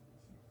Canopy.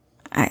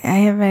 I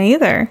haven't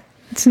either.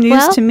 It's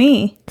news to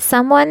me.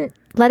 Someone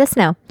let us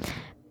know.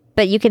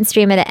 But you can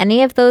stream it at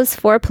any of those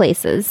 4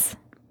 places.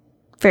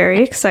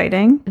 Very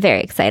exciting.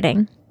 Very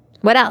exciting.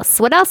 What else?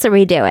 What else are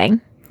we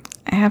doing?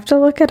 I have to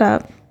look it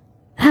up.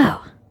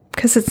 Oh.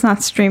 Because it's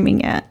not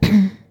streaming yet.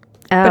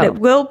 But it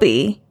will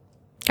be.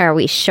 Are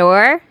we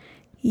sure?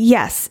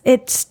 Yes.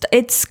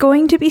 It's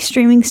going to be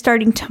streaming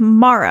starting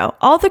tomorrow.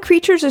 All the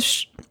creatures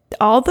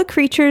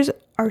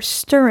are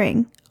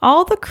stirring.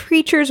 All the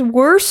creatures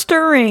were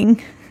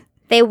stirring.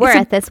 They were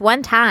at this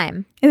one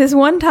time. At this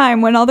one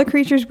time when all the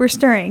creatures were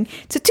stirring.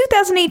 It's a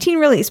 2018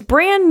 release.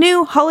 Brand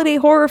new holiday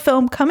horror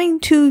film coming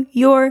to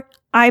your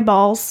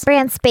eyeballs.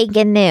 Brand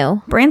spanking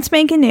new. Brand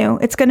spanking new.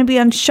 It's going to be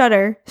on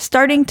Shudder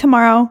starting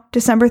tomorrow,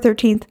 December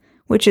 13th,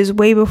 which is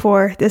way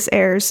before this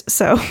airs.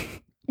 So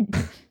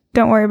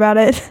don't worry about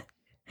it.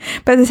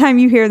 By the time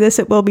you hear this,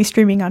 it will be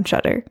streaming on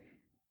Shudder.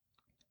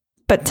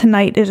 But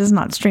tonight it is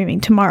not streaming.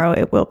 Tomorrow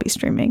it will be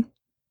streaming.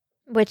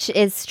 Which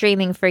is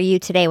streaming for you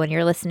today when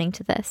you're listening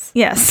to this.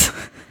 Yes.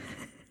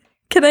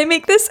 Can I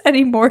make this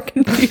any more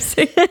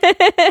confusing?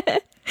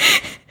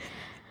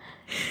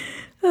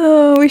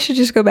 Oh, we should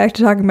just go back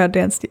to talking about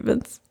Dan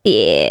Stevens.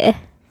 Yeah.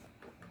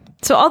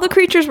 So all the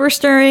creatures were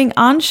stirring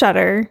on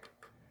Shudder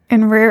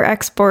and Rare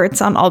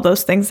Exports on all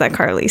those things that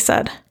Carly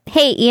said.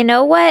 Hey, you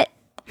know what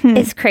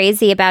is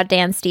crazy about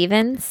Dan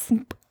Stevens?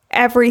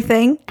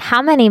 Everything.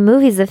 How many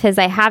movies of his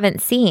I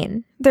haven't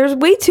seen? There's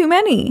way too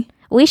many.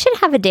 We should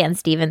have a Dan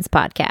Stevens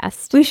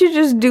podcast. We should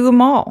just do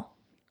them all.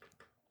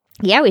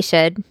 Yeah, we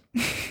should.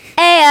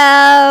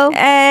 Ayo!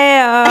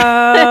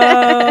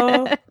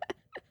 Ayo!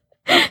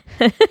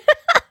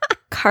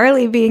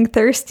 Carly being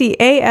thirsty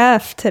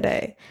AF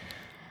today.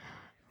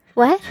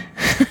 What?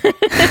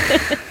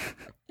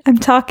 I'm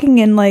talking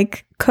in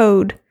like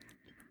code,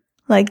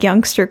 like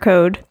youngster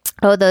code.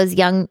 Oh, those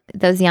young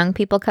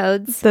people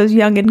codes. Those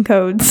youngin'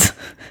 codes.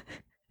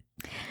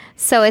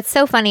 So it's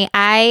so funny.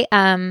 I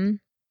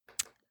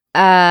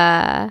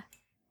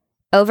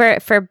over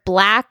for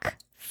Black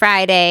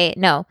Friday,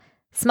 no,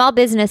 Small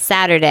Business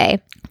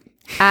Saturday,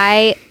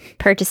 I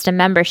purchased a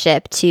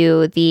membership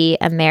to the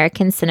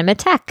American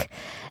Cinematheque,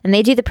 and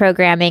they do the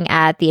programming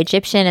at the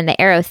Egyptian and the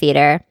Aero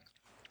Theater.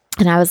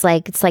 And I was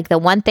like, it's like the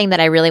one thing that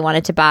I really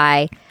wanted to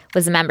buy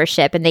was a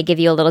membership, and they give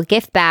you a little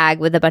gift bag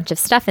with a bunch of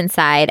stuff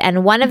inside.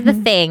 And one of the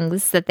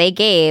things that they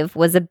gave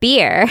was a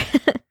beer,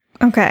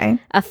 Okay.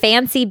 a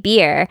fancy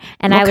beer.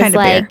 And What I was kind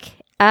of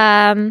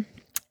beer? like,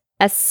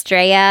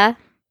 Estrella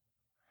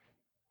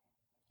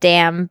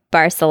Dam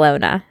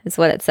Barcelona is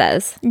what it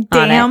says. on it.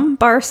 Damn,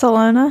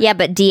 Barcelona. Yeah,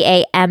 but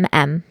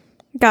DAMM.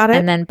 Got it.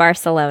 And then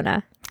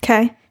Barcelona.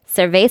 Okay.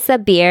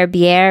 Cerveza, beer,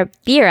 bira,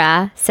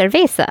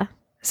 cerveza.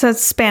 So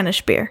it's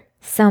Spanish beer.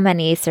 So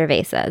many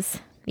cervezas.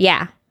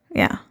 Yeah.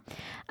 Yeah.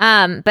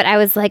 But I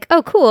was like,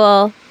 oh,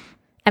 cool.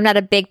 I'm not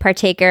a big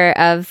partaker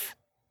of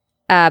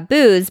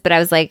booze, but I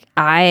was like,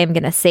 I am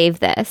going to save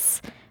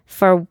this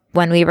for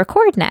when we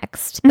record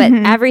next. But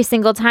every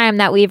single time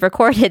that we've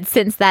recorded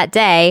since that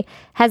day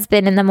has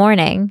been in the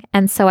morning.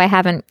 And so I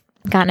haven't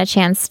gotten a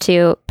chance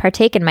to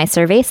partake in my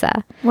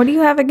cerveza. What do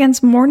you have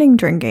against morning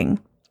drinking?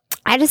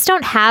 I just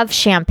don't have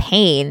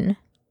champagne.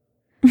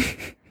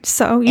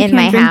 So you In can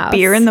my drink house.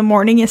 beer in the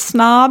morning, you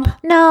snob.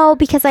 No,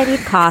 because I need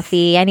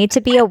coffee. I need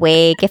to be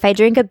awake. If I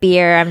drink a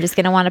beer, I'm just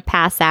going to want to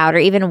pass out, or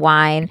even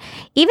wine.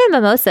 Even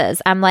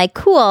mimosas. I'm like,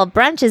 cool,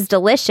 brunch is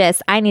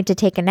delicious. I need to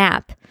take a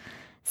nap.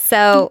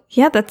 So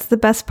Yeah, that's the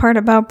best part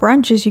about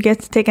brunch is you get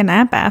to take a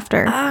nap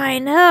after. I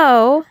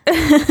know.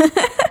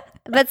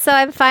 But so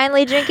I'm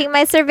finally drinking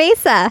my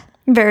cerveza.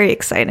 Very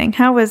exciting.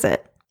 How is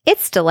it?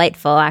 It's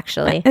delightful,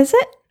 actually. Is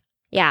it?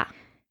 Yeah.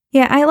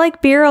 Yeah, I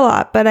like beer a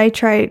lot, but I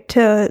try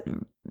to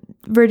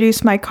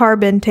reduce my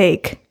carb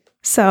intake.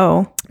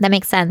 So That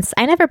makes sense.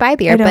 I never buy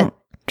beer, I don't but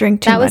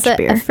drink too that was much a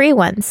beer. free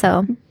one.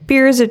 So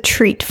Beer is a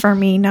treat for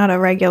me, not a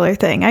regular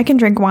thing. I can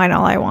drink wine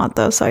all I want,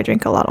 though, so I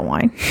drink a lot of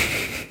wine.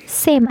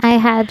 same. I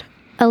had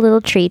a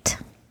little treat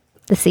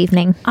this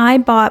evening. I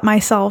bought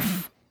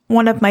myself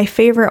one of my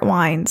favorite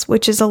wines,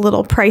 which is a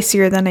little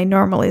pricier than I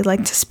normally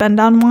like to spend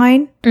on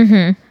wine.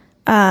 Mm-hmm.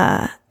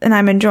 And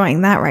I'm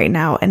enjoying that right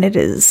now, and it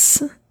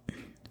is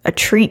a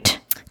treat.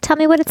 Tell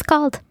me what it's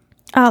called.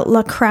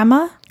 La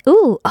Crema,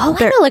 Ooh, oh,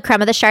 I know La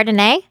Crema, the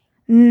Chardonnay.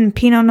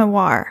 Pinot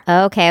Noir.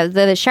 Okay,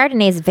 the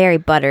Chardonnay is very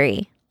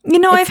buttery. You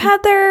know, I've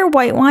had their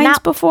white wines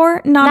not-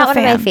 before. Not Not a one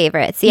fan. of my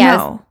favorites. Yeah,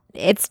 No.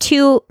 it's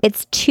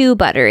too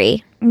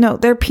buttery. No,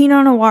 their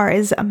Pinot Noir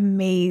is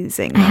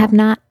amazing. I have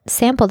not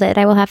sampled it.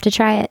 I will have to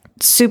try it.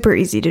 Super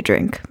easy to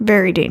drink.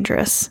 Very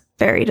dangerous.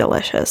 Very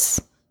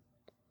delicious.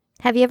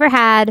 Have you ever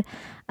had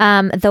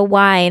the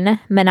wine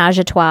Ménage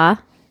à Trois?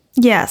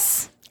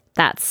 Yes.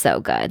 That's so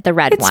good. The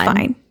red It's one.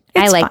 fine.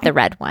 I It's like fine. the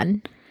red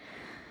one.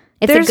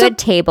 It's There's a good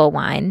table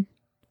wine.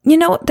 You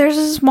know, there's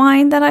this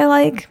wine that I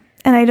like,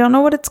 and I don't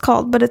know what it's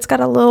called, but it's got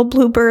a little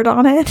blue bird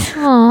on it.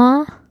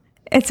 Aw,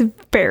 It's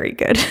very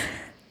good.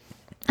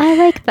 I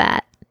like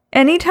that.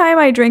 Anytime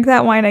I drink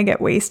that wine, I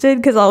get wasted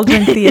because I'll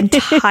drink the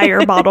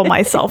entire bottle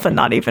myself and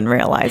not even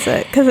realize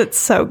it because it's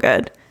so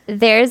good.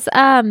 There's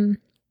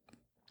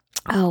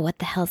what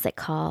the hell is it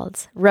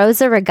called?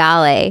 Rosa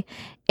Regale.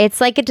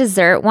 It's like a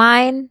dessert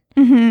wine.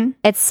 Mm-hmm.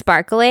 It's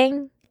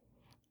sparkling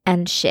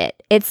and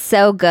shit. It's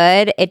so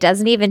good. It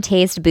doesn't even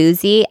taste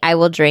boozy. I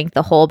will drink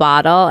the whole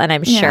bottle, and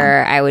I'm Yeah.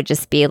 sure I would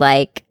just be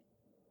like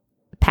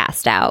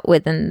passed out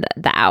within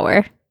the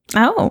hour.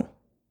 Oh,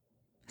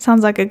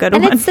 sounds like a good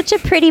And one. it's such a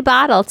pretty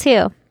bottle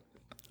too.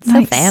 So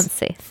Nice.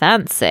 fancy.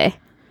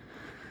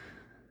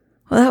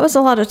 Well, that was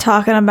a lot of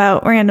talking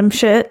about random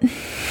shit.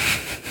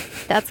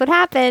 That's what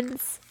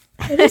happens.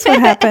 That's what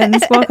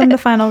happens. Welcome to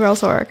Final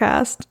Girls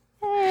Horrorcast.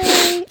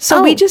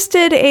 So we just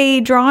did a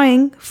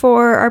drawing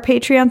for our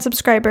Patreon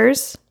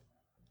subscribers.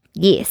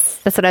 Yes,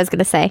 that's what I was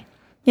gonna say.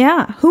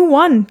 Yeah, who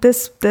won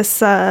this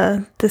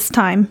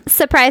time?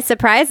 Surprise,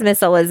 surprise,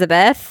 Miss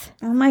Elizabeth.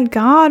 Oh my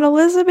God,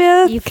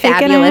 Elizabeth! You kicking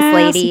fabulous ass,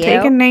 lady, you.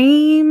 taking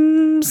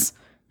names.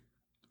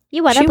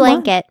 You want She a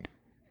blanket?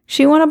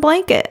 She won a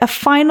blanket, a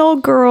Final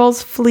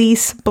Girls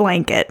fleece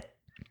blanket.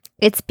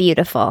 It's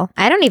beautiful.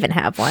 I don't even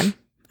have one.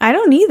 I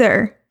don't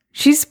either.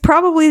 She's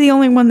probably the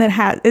only one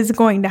that is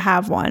going to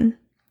have one.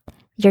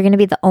 You're gonna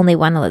be the only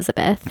one,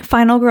 Elizabeth.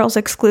 Final Girls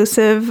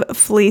exclusive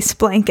fleece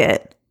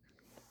blanket.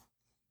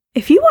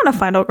 If you want a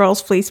Final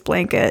Girls fleece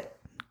blanket,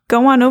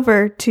 go on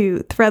over to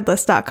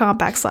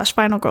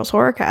threadless.com/Final Girls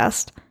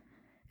Horrorcast,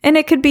 and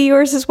it could be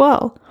yours as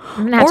well.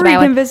 I'm gonna have to Or buy you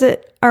one. can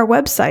visit our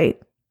website,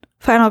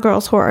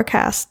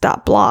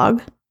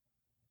 finalgirlshorrorcast.blog.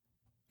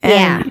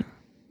 Yeah.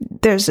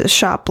 there's a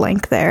shop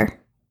link there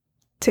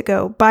to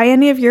go buy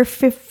any of your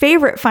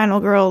favorite Final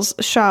Girls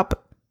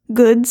shop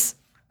goods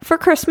for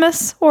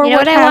Christmas or You know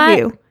what what I have want?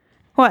 you.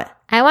 What?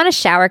 I want a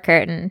shower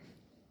curtain.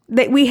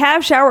 We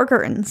have shower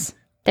curtains.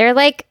 They're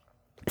like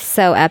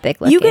so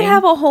epic looking. You could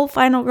have a whole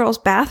Final Girls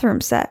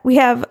bathroom set. We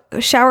have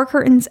shower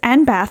curtains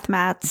and bath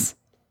mats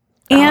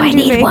and I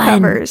need duvet one.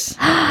 covers.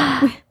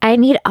 I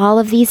need all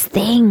of these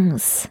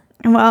things.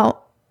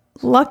 Well,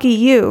 lucky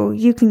you.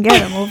 You can get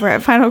them over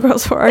at Final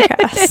Girls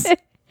Forecast.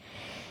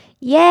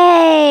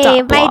 Yay!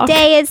 Dot My blog.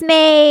 day is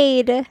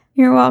made.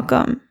 You're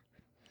welcome.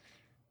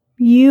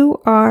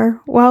 You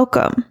are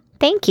welcome.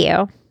 Thank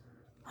you.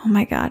 Oh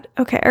my God.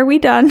 Okay, are we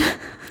done?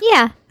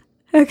 Yeah.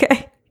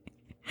 Okay.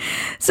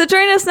 So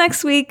join us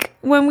next week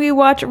when we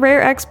watch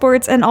Rare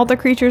Exports and All the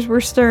Creatures Were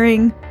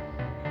Stirring.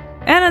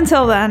 And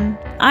until then,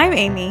 I'm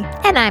Amy.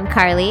 And I'm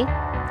Carly.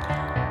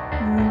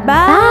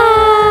 Bye.